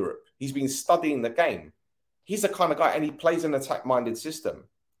throughout Europe. He's been studying the game. He's the kind of guy, and he plays an attack-minded system.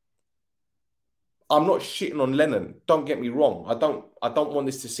 I'm not shitting on Lennon. Don't get me wrong. I don't want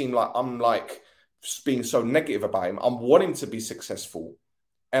this to seem like I'm like being so negative about him. I want him to be successful.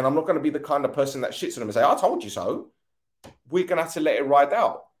 And I'm not going to be the kind of person that shits on him and say, I told you so. We're going to have to let it ride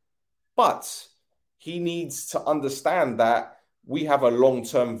out. But he needs to understand that we have a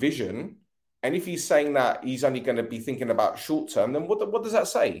long-term vision. And if he's saying that he's only going to be thinking about short-term, then what does that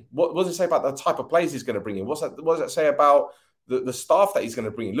say? What does it say about the type of players he's going to bring in? What does that say about the staff that he's going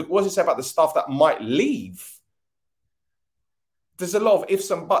to bring in? Look, what does it say about the staff that might leave? There's a lot of ifs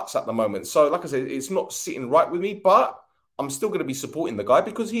and buts at the moment. So, like I said, it's not sitting right with me, but I'm still going to be supporting the guy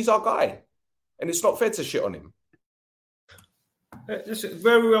because he's our guy. And it's not fair to shit on him. It's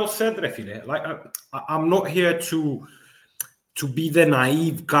very well said, Refile. Like, I'm not here to be the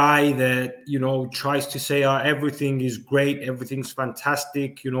naive guy that, tries to say everything is great, everything's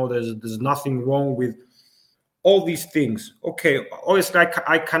fantastic, there's nothing wrong with all these things. Okay, obviously,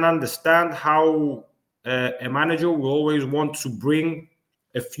 I can understand how a manager will always want to bring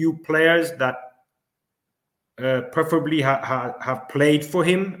a few players that preferably have played for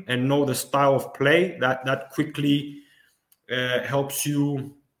him and know the style of play that quickly helps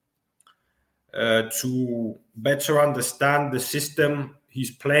you to better understand the system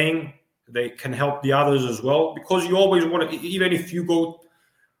he's playing. They can help the others as well, because you always want to, even if you go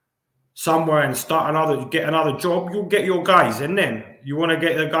somewhere and get another job, you'll get your guys, and then you want to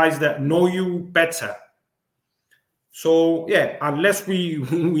get the guys that know you better. So yeah, unless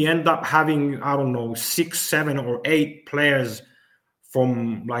we end up having, I don't know, 6, 7, or 8 players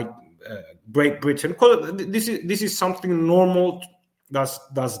from like Great Britain, because this is something normal that's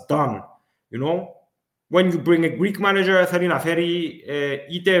done. When you bring a Greek manager, θέλει να φέρει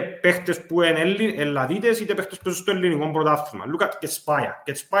είτε παίχτες που είναι Ελλαδίτες είτε παίχτες που στο ελληνικό πρωτάθλημα. Look at Gespaya.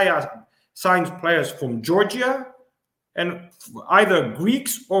 Gespaya signs players from Georgia and either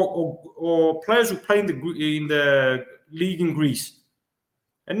Greeks or players who play in the league in Greece.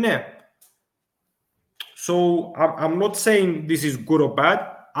 And yeah. So I'm not saying this is good or bad.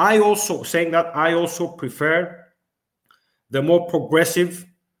 I also prefer the more progressive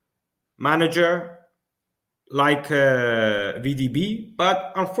manager like VDB,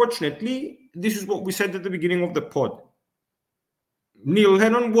 but unfortunately, this is what we said at the beginning of the pod. Neil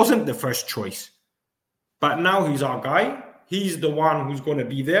Lennon wasn't the first choice, but now he's our guy. He's the one who's going to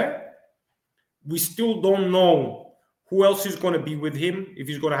be there. We still don't know who else is going to be with him, if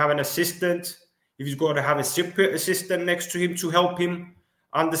he's going to have an assistant, if he's going to have a separate assistant next to him to help him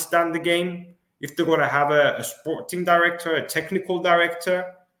understand the game, if they're going to have a sporting director, a technical director,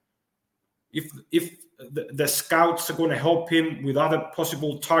 if the scouts are going to help him with other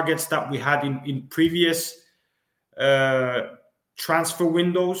possible targets that we had in previous transfer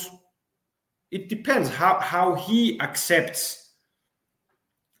windows. It depends how he accepts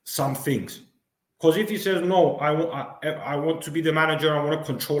some things. Because if he says, no, I want to be the manager, I want to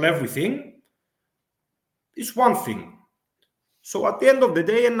control everything, it's one thing. So at the end of the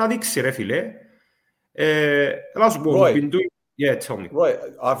day, να δείξει, ρε φίλε. That's what we've been doing. Yeah, tell me. Right,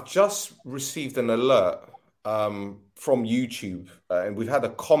 I've just received an alert from YouTube, and we've had a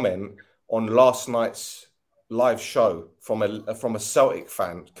comment on last night's live show from a Celtic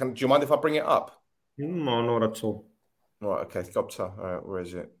fan. Do you mind if I bring it up? No, not at all. Right, okay, all right, where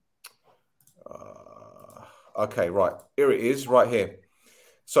is it? Okay, right, here it is, right here.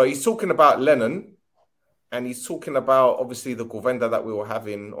 So he's talking about Lennon, and he's talking about, obviously, the Govenda that we were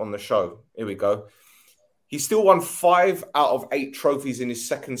having on the show. Here we go. He still won 5 out of 8 trophies in his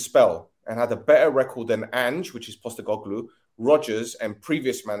second spell and had a better record than Ange, which is Postecoglou, Rodgers, and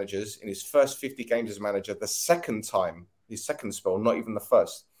previous managers in his first 50 games as manager the second time, his second spell, not even the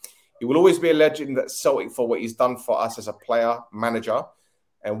first. He will always be a legend at Celtic for what he's done for us as a player, manager,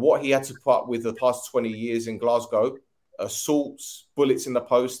 and what he had to put up with the past 20 years in Glasgow. Assaults, bullets in the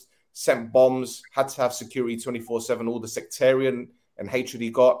post, sent bombs, had to have security 24/7, all the sectarian and hatred he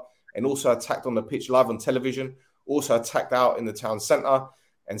got, and also attacked on the pitch live on television, also attacked out in the town centre,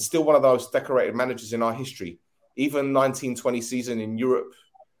 and still one of those decorated managers in our history. Even 1920 season in Europe,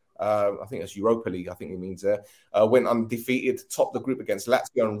 I think that's Europa League, I think he means there, went undefeated, topped the group against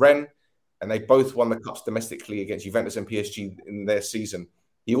Lazio and Rennes, and they both won the cups domestically against Juventus and PSG in their season.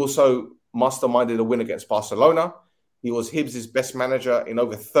 He also masterminded a win against Barcelona. He was Hibs' best manager in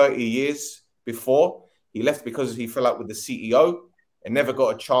over 30 years before. He left because he fell out with the CEO and never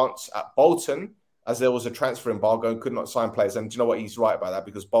got a chance at Bolton as there was a transfer embargo and could not sign players. And do you know what? He's right about that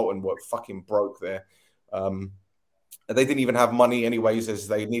because Bolton were fucking broke there. They didn't even have money anyways as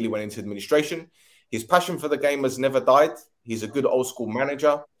they nearly went into administration. His passion for the game has never died. He's a good old school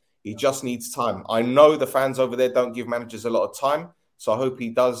manager. He just needs time. I know the fans over there don't give managers a lot of time. So I hope he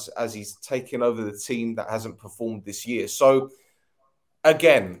does as he's taken over the team that hasn't performed this year. So,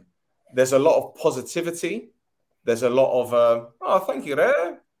 again, there's a lot of positivity. There's a lot of, thank you,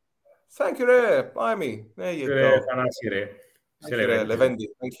 Re. Thank you, Re. Buy me. There you go. Thank you, Re. Levendi.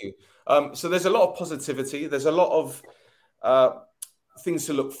 Thank you. So there's a lot of positivity. There's a lot of things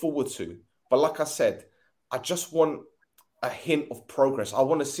to look forward to. But like I said, I just want a hint of progress. I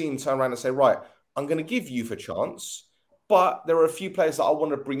want to see him turn around and say, right, I'm going to give you a chance. But there are a few players that I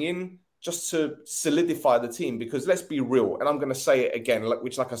want to bring in just to solidify the team because let's be real. And I'm going to say it again,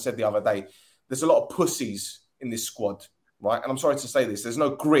 which like I said the other day, there's a lot of pussies in this squad, right? And I'm sorry to say this. There's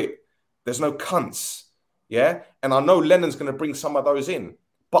no grit. There's no cunts. Yeah. And I know Lennon's going to bring some of those in,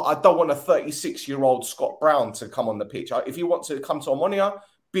 but I don't want a 36-year-old Scott Brown to come on the pitch. If you want to come to Omonia,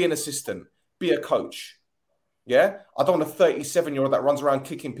 be an assistant, be a coach. Yeah, I don't want a 37-year-old that runs around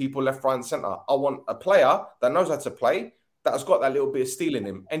kicking people left, right, and centre. I want a player that knows how to play, that has got that little bit of steel in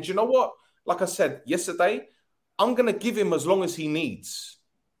him. And do you know what? Like I said yesterday, I'm going to give him as long as he needs.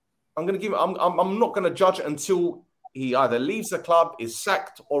 I'm going to give him. I'm not going to judge until he either leaves the club, is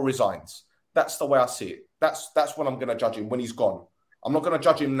sacked, or resigns. That's the way I see it. That's when I'm going to judge him when he's gone. I'm not going to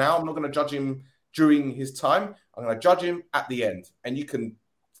judge him now. I'm not going to judge him during his time. I'm going to judge him at the end. And you can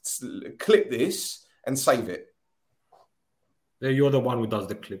clip this and save it. You're the one who does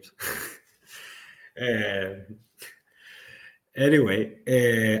the clips. Anyway,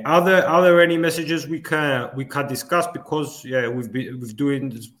 are there any messages we can discuss because we've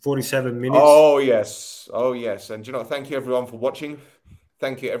doing 47 minutes. Oh yes, and you know, thank you everyone for watching.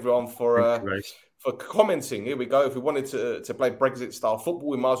 Thank you everyone for commenting. Here we go. If we wanted to play Brexit style football,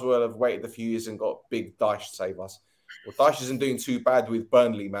 we might as well have waited a few years and got big Dyche to save us. Well, Dyche isn't doing too bad with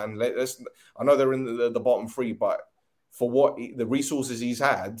Burnley, man. I know they're in the bottom 3, but for what the resources he's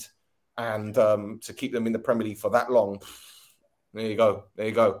had and to keep them in the Premier League for that long. There you go.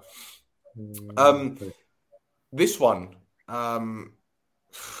 This one. I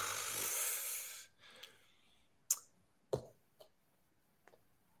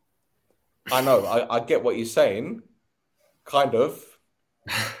know. I get what you're saying. Kind of.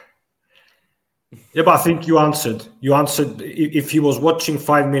 Yeah, but I think you answered. If he was watching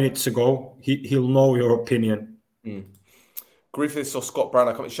 5 minutes ago, he'll know your opinion. Griffiths or Scott Brown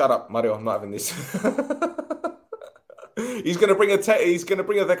are coming. Shut up, Mario. I'm not having this. He's going to bring a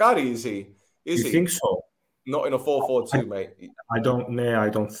Vegari, is he? You think so? Not in a 4-4-2, mate. I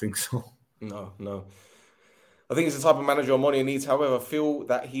don't think so. No. I think he's the type of manager Omonia needs. However, I feel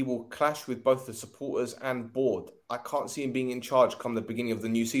that he will clash with both the supporters and board. I can't see him being in charge come the beginning of the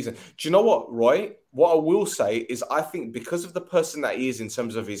new season. Do you know what, Roy? What I will say is I think because of the person that he is in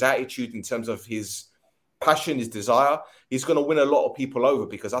terms of his attitude, in terms of his passion, his desire, he's going to win a lot of people over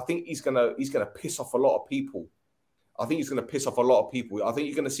because I think he's going to piss off a lot of people. I think you're going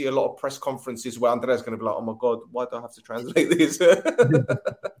to see a lot of press conferences where Andrea's going to be like, oh my God, why do I have to translate this?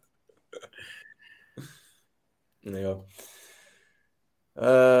 Yeah.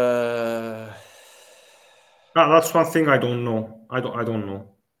 That's one thing I don't know. I don't know.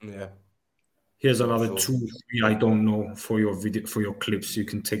 Yeah. Here's another 2, 3 I don't know for your video, for your clips. You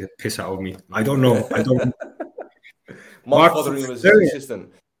can take a piss out of me. I don't know. Mark Fotheringham was his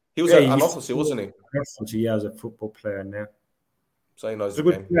assistant. He was an officer, wasn't he? Yeah, as a football player now. So he knows the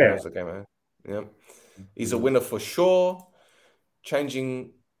game. He knows the game, man. Yeah. He's a winner for sure.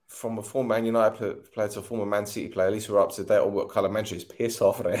 Changing from a former Man United player to a former Man City player, at least we're up to date on what colour Manchester is. Piss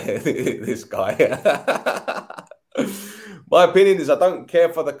off, this guy. My opinion is I don't care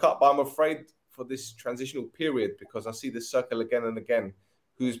for the cut, but I'm afraid for this transitional period because I see this circle again and again.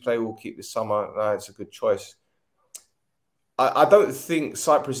 Whose player will keep this summer? It's a good choice. I don't think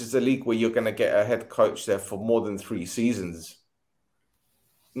Cyprus is a league where you're going to get a head coach there for more than 3 seasons.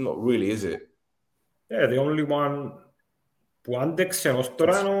 Not really, is it? Yeah, the only one που άντεξε ως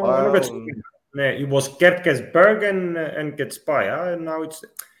τώρα it was Kerkesberg and Getspaya, and now it's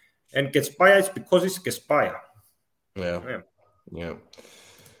Getspaya is because it's Getspaya. Yeah.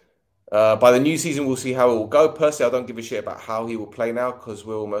 By the new season, we'll see how it will go. Personally, I don't give a shit about how he will play now because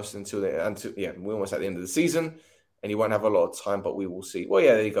we're almost we're almost at the end of the season, and he won't have a lot of time. But we will see. Well,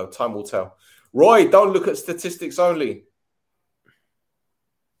 yeah, there you go. Time will tell. Roy, don't look at statistics only.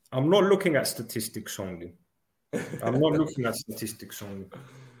 I'm not looking at statistics only. I'm not looking at statistics only.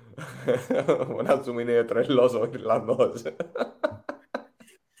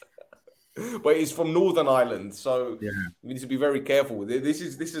 But he's from Northern Ireland, so you need to be very careful with it. This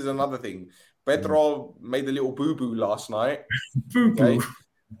is another thing. Pedro made a little boo-boo last night. Boo-boo. Okay?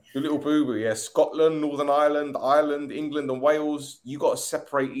 The little boo-boo, yeah. Scotland, Northern Ireland, England, and Wales. You got to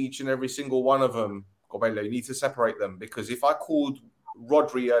separate each and every single one of them. You need to separate them because if I called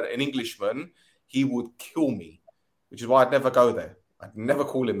Rodri an Englishman, he would kill me. Which is why I'd never go there. I'd never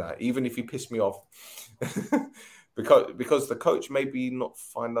call him that, even if he pissed me off. because the coach maybe not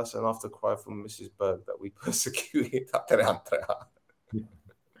find us an after cry from Mrs. Berg that we persecuted.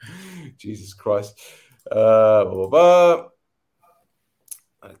 Jesus Christ. Bravo,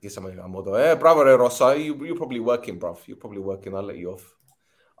 Rossa. You're probably working, bruv. You're probably working. I'll let you off.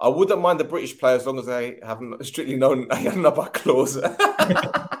 I wouldn't mind the British player as long as they haven't strictly known Ayanaba clause.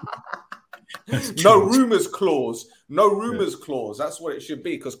 No rumours clause. No rumours clause. That's what it should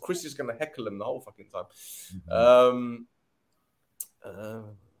be because Chris is going to heckle him the whole fucking time.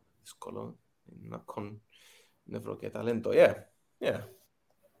 Never get talento. Yeah.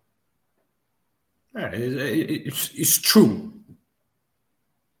 It's true.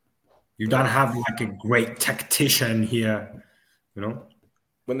 You don't have like a great tactician here, you know.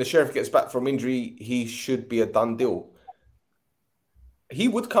 When the Sheriff gets back from injury, he should be a done deal. He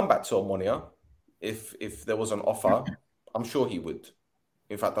would come back to Omonia if there was an offer. I'm sure he would.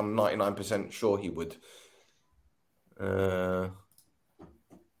 In fact, I'm 99% sure he would.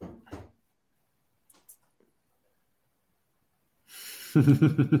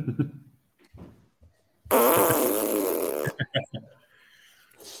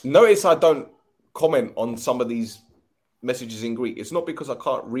 Notice I don't comment on some of these messages in Greek. It's not because I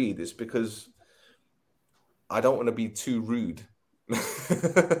can't read. It's because I don't want to be too rude.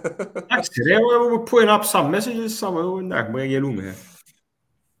 Actually, we're putting up some messages. It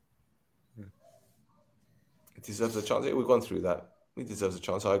deserves a chance. We've gone through that. He deserves a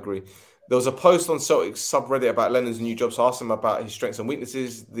chance. I agree. There was a post on Celtic's subreddit about Lennon's new job. So I asked him about his strengths and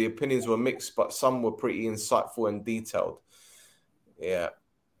weaknesses. The opinions were mixed, but some were pretty insightful and detailed. Yeah.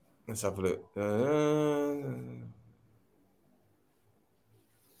 Let's have a look.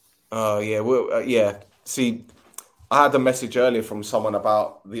 Yeah. See, I had a message earlier from someone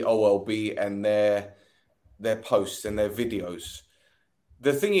about the OLB and their posts and their videos.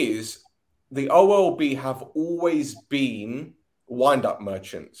 The thing is, the OLB have always been wind-up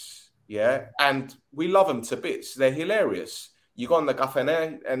merchants, yeah? And we love them to bits. They're hilarious. You go on the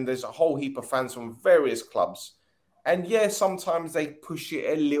Gafene and there's a whole heap of fans from various clubs. And yeah, sometimes they push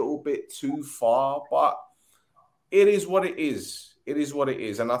it a little bit too far, but it is what it is. It is what it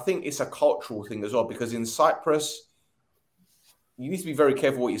is. And I think it's a cultural thing as well, because in Cyprus, you need to be very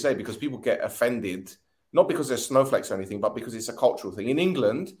careful what you say because people get offended, not because they're snowflakes or anything, but because it's a cultural thing. In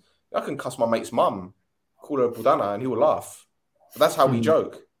England, I can cuss my mate's mum, call her Budana, and he will laugh. But that's how we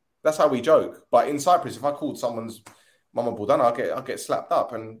joke. That's how we joke. But in Cyprus, if I called someone's mama Budana, I'll get slapped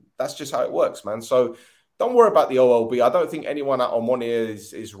up. And that's just how it works, man. So don't worry about the OLB. I don't think anyone at Omonia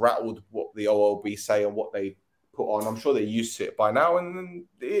is rattled what the OLB say and what they put on. I'm sure they're used to it by now. And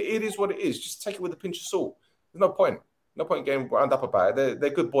it is what it is. Just take it with a pinch of salt. There's no point. No point getting wound up about it. They're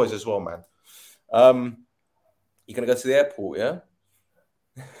good boys as well, man. You're going to go to the airport, yeah?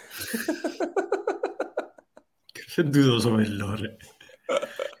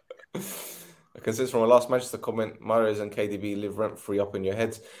 I can sense from a last Manchester comment, Mahrez and KDB live rent-free up in your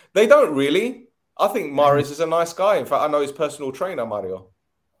heads. They don't really. I think Mahrez is a nice guy. In fact, I know his personal trainer, Mario,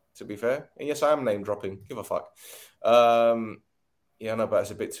 to be fair. And yes, I am name-dropping. Give a fuck. Yeah, I know, but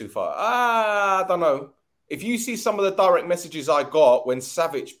it's a bit too far. I don't know. If you see some of the direct messages I got when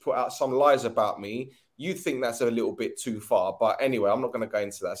Savic put out some lies about me, You think that's a little bit too far, but anyway, I'm not going to go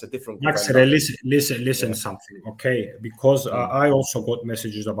into that. It's a different. Actually, listen something, okay? Because I also got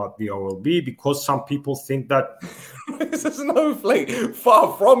messages about the OLB because some people think that it's a snowflake. Far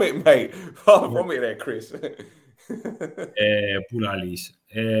from it, mate. Far from it, there, Chris. Πού λαλείς.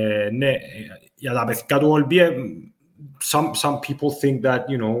 Ναι, για τα παιδιά του OLB, some people think that,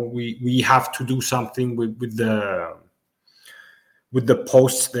 you know, we have to do something with the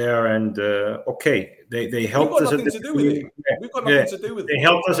posts there, and okay, they helped us at the beginning. We've got nothing to do with it. They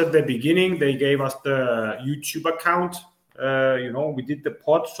helped us at the beginning. They gave us the YouTube account. You know, we did the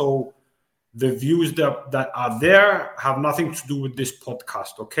pod, so the views that are there have nothing to do with this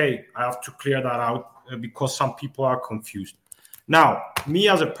podcast. Okay, I have to clear that out because some people are confused. Now, me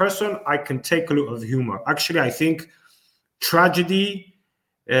as a person, I can take a lot of humor. Actually, I think tragedy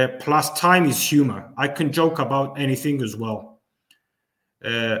plus time is humor. I can joke about anything as well.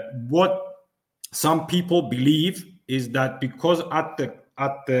 What some people believe is that because at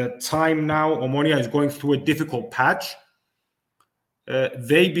the time now Omonia is going through a difficult patch,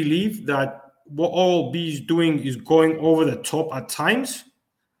 they believe that what OLB is doing is going over the top at times,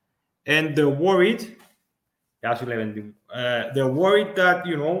 and they're worried. They're worried that,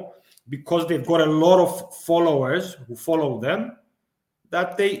 you know, because they've got a lot of followers who follow them,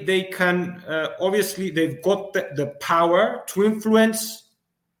 that they can obviously they've got the power to influence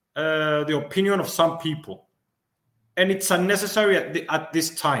the opinion of some people, and it's unnecessary at this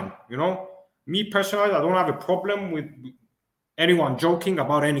time. You know, me personally, I don't have a problem with anyone joking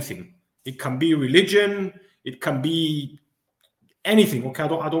about anything. It can be religion, it can be anything. Okay, I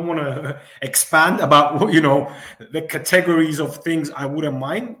don't want to expand about, you know, the categories of things. I wouldn't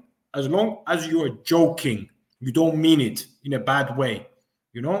mind as long as you're joking, you don't mean it in a bad way,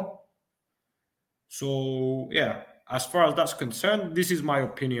 you know. So yeah, as far as that's concerned, this is my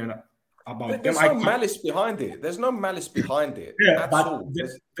opinion about them. There's no malice behind it. There's no malice behind it. Yeah, but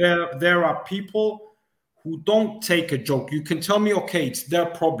there are people who don't take a joke. You can tell me, okay, it's their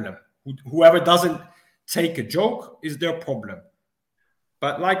problem. Whoever doesn't take a joke is their problem.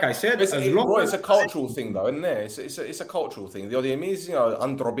 But like I said, it's a cultural thing, though, isn't it? It's a cultural thing. The Odiemiz, you know,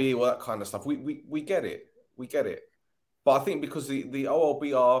 Androbi, all that kind of stuff. We get it. We get it. But I think because the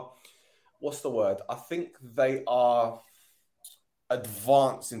OLB are, what's the word? I think they are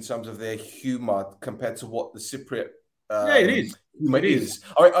advanced in terms of their humor compared to what the Cypriot humor is.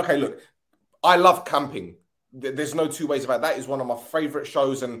 All right, okay, look, I love camping. There's no two ways about that. It's one of my favorite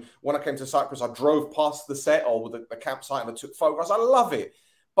shows. And when I came to Cyprus, I drove past the set or the campsite and I took photographs. I love it.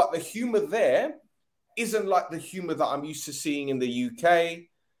 But the humor there isn't like the humor that I'm used to seeing in the UK.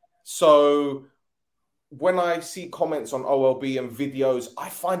 So when I see comments on OLB and videos, I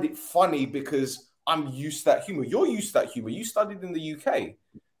find it funny because I'm used to that humor. You're used to that humor. You studied in the UK. Do you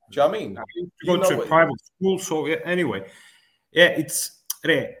know what I mean? You go to a private school. So anyway, yeah, it's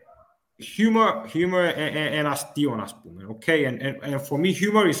humor and αστείο, ας πούμε, okay? And for me,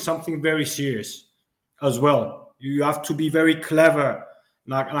 humor is something very serious as well. You have to be very clever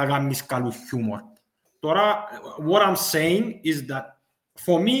να κάνεις καλού humor. Τώρα, what I'm saying is that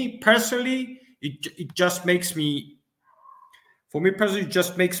for me personally, it just makes me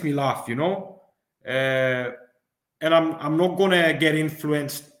laugh, you know? And I'm not gonna get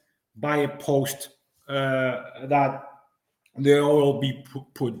influenced by a post that they all be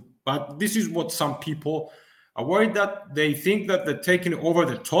put. But this is what some people are worried that they think that they're taking over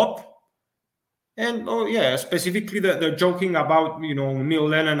the top. And specifically that they're joking about, you know, Neil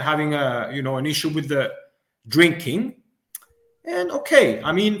Lennon having an issue with the drinking. And okay,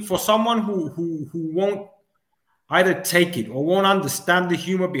 I mean, for someone who won't either take it or won't understand the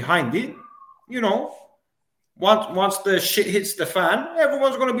humor behind it, you know, once the shit hits the fan,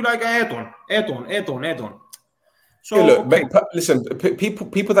 everyone's going to be like, Edon. So yeah, look, listen,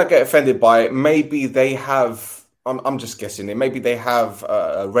 people that get offended by it, maybe they have, I'm just guessing it, maybe they have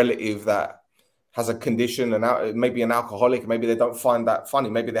a relative that has a condition and maybe an alcoholic, maybe they don't find that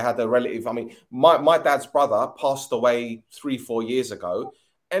funny, maybe they had a relative. I mean, my dad's brother passed away 3-4 years ago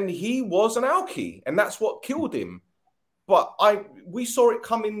and he was an alkie and that's what killed him. But we saw it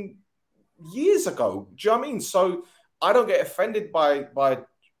coming years ago. Do you know what I mean? So I don't get offended by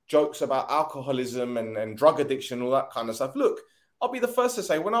jokes about alcoholism and drug addiction, all that kind of stuff. Look, I'll be the first to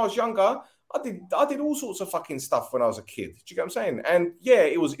say, when I was younger, I did all sorts of fucking stuff when I was a kid. Do you get what I'm saying? And yeah,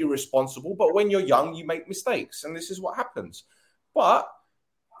 it was irresponsible, but when you're young, you make mistakes, and this is what happens. But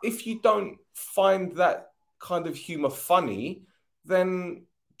if you don't find that kind of humor funny, then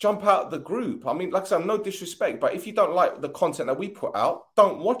jump out of the group. I mean, like I said, no disrespect, but if you don't like the content that we put out,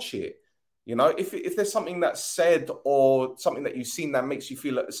 don't watch it. You know, if there's something that's said or something that you've seen that makes you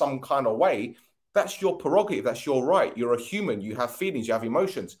feel some kind of way, That's your prerogative. That's your right. You're a human. You have feelings. You have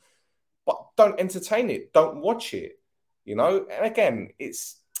emotions. But don't entertain it. Don't watch it. You know? And again, it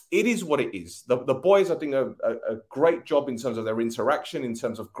is what it is. The boys are doing a great job in terms of their interaction, in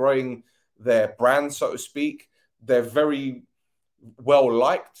terms of growing their brand, so to speak. They're very well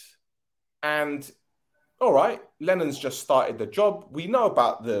liked. And all right, Lennon's just started the job. We know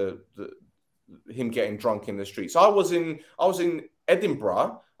about him getting drunk in the streets. I was in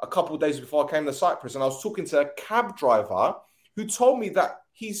Edinburgh a couple of days before I came to Cyprus, and I was talking to a cab driver who told me that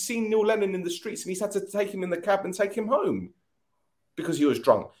he's seen Neil Lennon in the streets and he's had to take him in the cab and take him home because he was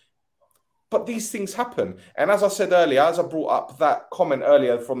drunk. But these things happen. And as I said earlier, as I brought up that comment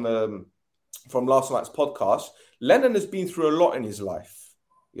earlier from last night's podcast, Lennon has been through a lot in his life.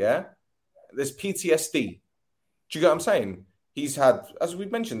 Yeah? There's PTSD. Do you get what I'm saying? He's had, as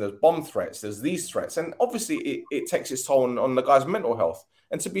we've mentioned, there's bomb threats, there's these threats. And obviously it takes its toll on the guy's mental health.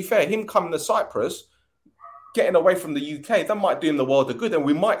 And to be fair, him coming to Cyprus, getting away from the UK, that might do him the world of good. And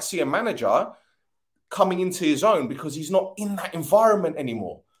we might see a manager coming into his own because he's not in that environment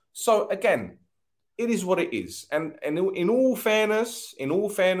anymore. So again, it is what it is. And in all fairness,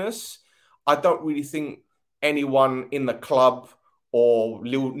 I don't really think anyone in the club or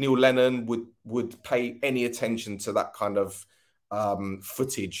Neil Lennon would pay any attention to that kind of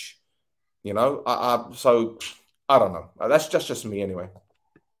footage. You know, so I don't know. That's just me anyway.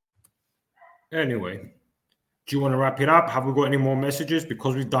 Anyway, do you want to wrap it up? Have we got any more messages?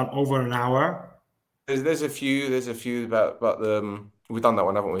 Because we've done over an hour. There's a few about the we've done that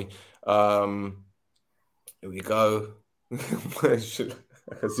one, haven't we? Here we go.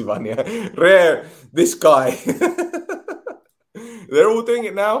 Rare, this guy. They're all doing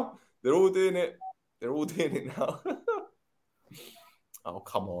it now. They're all doing it now. Oh,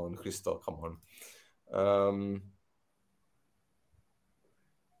 come on, Christo, come on.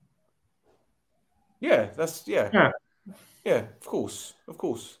 Yeah, of course,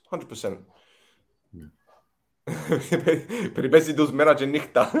 100%. Περιπέζει μέρα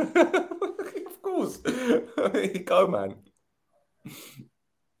νύχτα. Of course. There you go, man.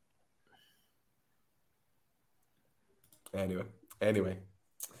 Anyway.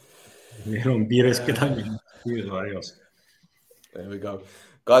 There we go.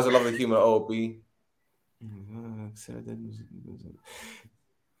 Guys, I love the humor. OB.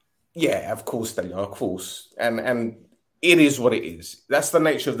 Yeah, of course, Daniel, of course. And it is what it is. That's the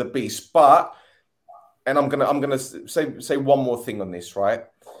nature of the beast. But, and I'm gonna say one more thing on this, right?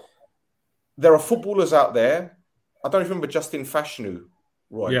 There are footballers out there. I don't remember Justin Fashanu,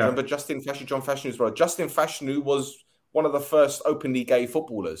 Roy. Yeah. Remember Justin Fashanu, John Fashanu's brother? Justin Fashanu was one of the first openly gay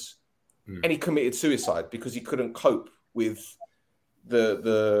footballers. And he committed suicide because he couldn't cope with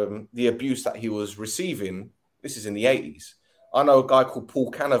the abuse that he was receiving. This is in the 80s. I know a guy called Paul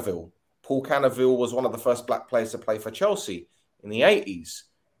Canaville. Paul Canaville was one of the first black players to play for Chelsea in the 80s.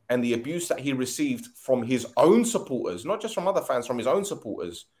 And the abuse that he received from his own supporters, not just from other fans, from his own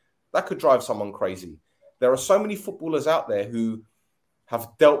supporters, that could drive someone crazy. There are so many footballers out there who have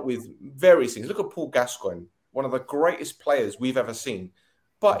dealt with various things. Look at Paul Gascoigne, one of the greatest players we've ever seen.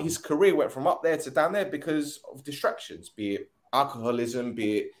 But his career went from up there to down there because of distractions, be it alcoholism,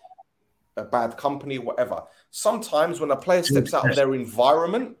 be it a bad company, whatever. Sometimes when a player steps out of their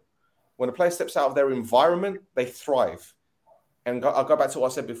environment, they thrive. And I'll go back to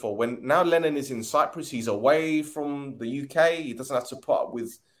what I said before. When now Lennon is in Cyprus, he's away from the UK. He doesn't have to put up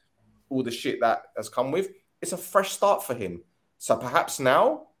with all the shit that has come with. It's a fresh start for him. So perhaps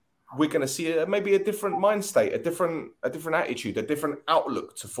now we're going to see maybe a different mind state, a different attitude, a different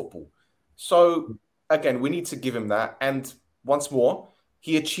outlook to football. So again, we need to give him that. And once more,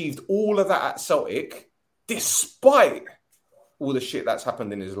 he achieved all of that at Celtic despite all the shit that's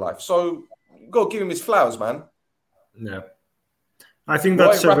happened in his life. So you got to give him his flowers, man. Yeah. I think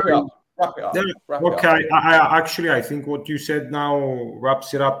that's wrap it up. I think what you said now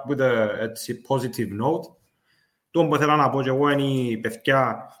wraps it up with a positive note. Το που θέλω να πω και εγώ είναι οι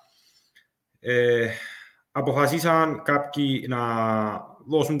παιδιά αποφασίσαν κάποιοι να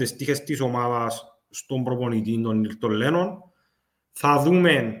δώσουν τις τύχες της ομάδας στον προπονητή των Λένον. Θα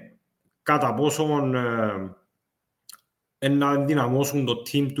δούμε κατά πόσον να ενδυναμώσουν το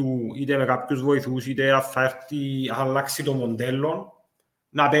team του είτε με κάποιους βοηθούς είτε αν θα αλλάξει το μοντέλο.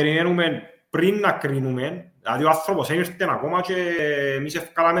 Να περιμένουμε πριν να κρίνουμε. Δηλαδή ο άνθρωπος ήρθε ακόμα και εμείς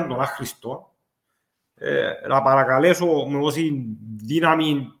ευκάλαμε τον άχρηστο. Να παρακαλέσω με όση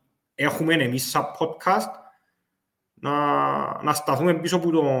δύναμη έχουμε εμείς σαν podcast να σταθούμε πίσω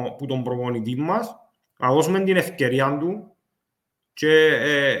από τον προπονητή μας, να δώσουμε την ευκαιρία του και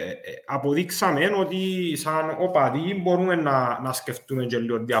αποδείξαμε ότι σαν οπαδοί μπορούμε να σκεφτούμε και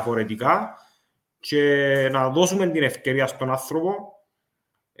λίγο διαφορετικά και να δώσουμε την ευκαιρία στον άνθρωπο.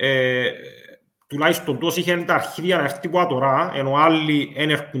 Τουλάχιστον τόσο είχε τα αρχίδια να έρθει από τώρα, ενώ άλλοι δεν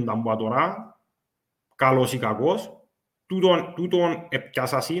έρχονταν από τώρα, καλός ή κακός. Τούτον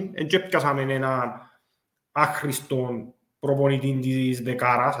έπιασασαν, και έπιασαμε έναν άχρηστον προπονητή της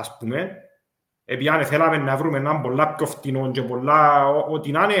δεκάρας, ας πούμε, επειδή αν θέλαμε να βρούμε έναν πολλά πιο φτηνό και πολλά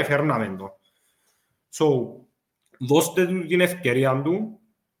ό,τι να είναι, φέρναμε το. So, δώστε του την ευκαιρία του.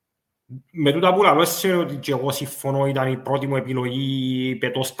 Με τούτα που λαλώ, έτσι ότι και εγώ συμφωνώ, ήταν η πρώτη μου επιλογή,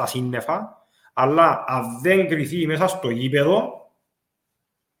 πετώ στα σύννεφα, αλλά αν δεν κριθεί μέσα στο γήπεδο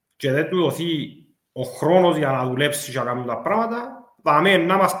και δεν του δοθεί ο χρόνος για να δουλέψει και να κάνουν τα πράγματα, θα να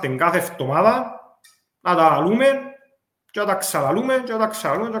είμαστε κάθε εβδομάδα να τα λαλούμε και να τα ξαλαλούμε και να τα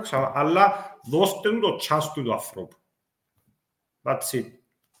ξαλαλούμε, αλλά δώστε του το chance του ανθρώπου. That's it.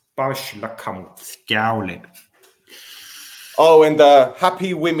 Πάμε σιλακά μου. Θκιάουλε. Oh, and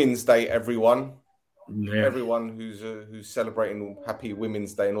happy Women's Day, everyone. Yeah. Everyone who's celebrating Happy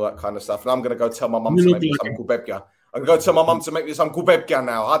Women's Day and all that kind of stuff. And I'm going to go tell my mum to make me some kubebya. I'm going to go tell my mum to make me some kubebya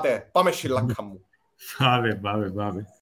now. Hade, πάμε σιλακά μου. Πάμε.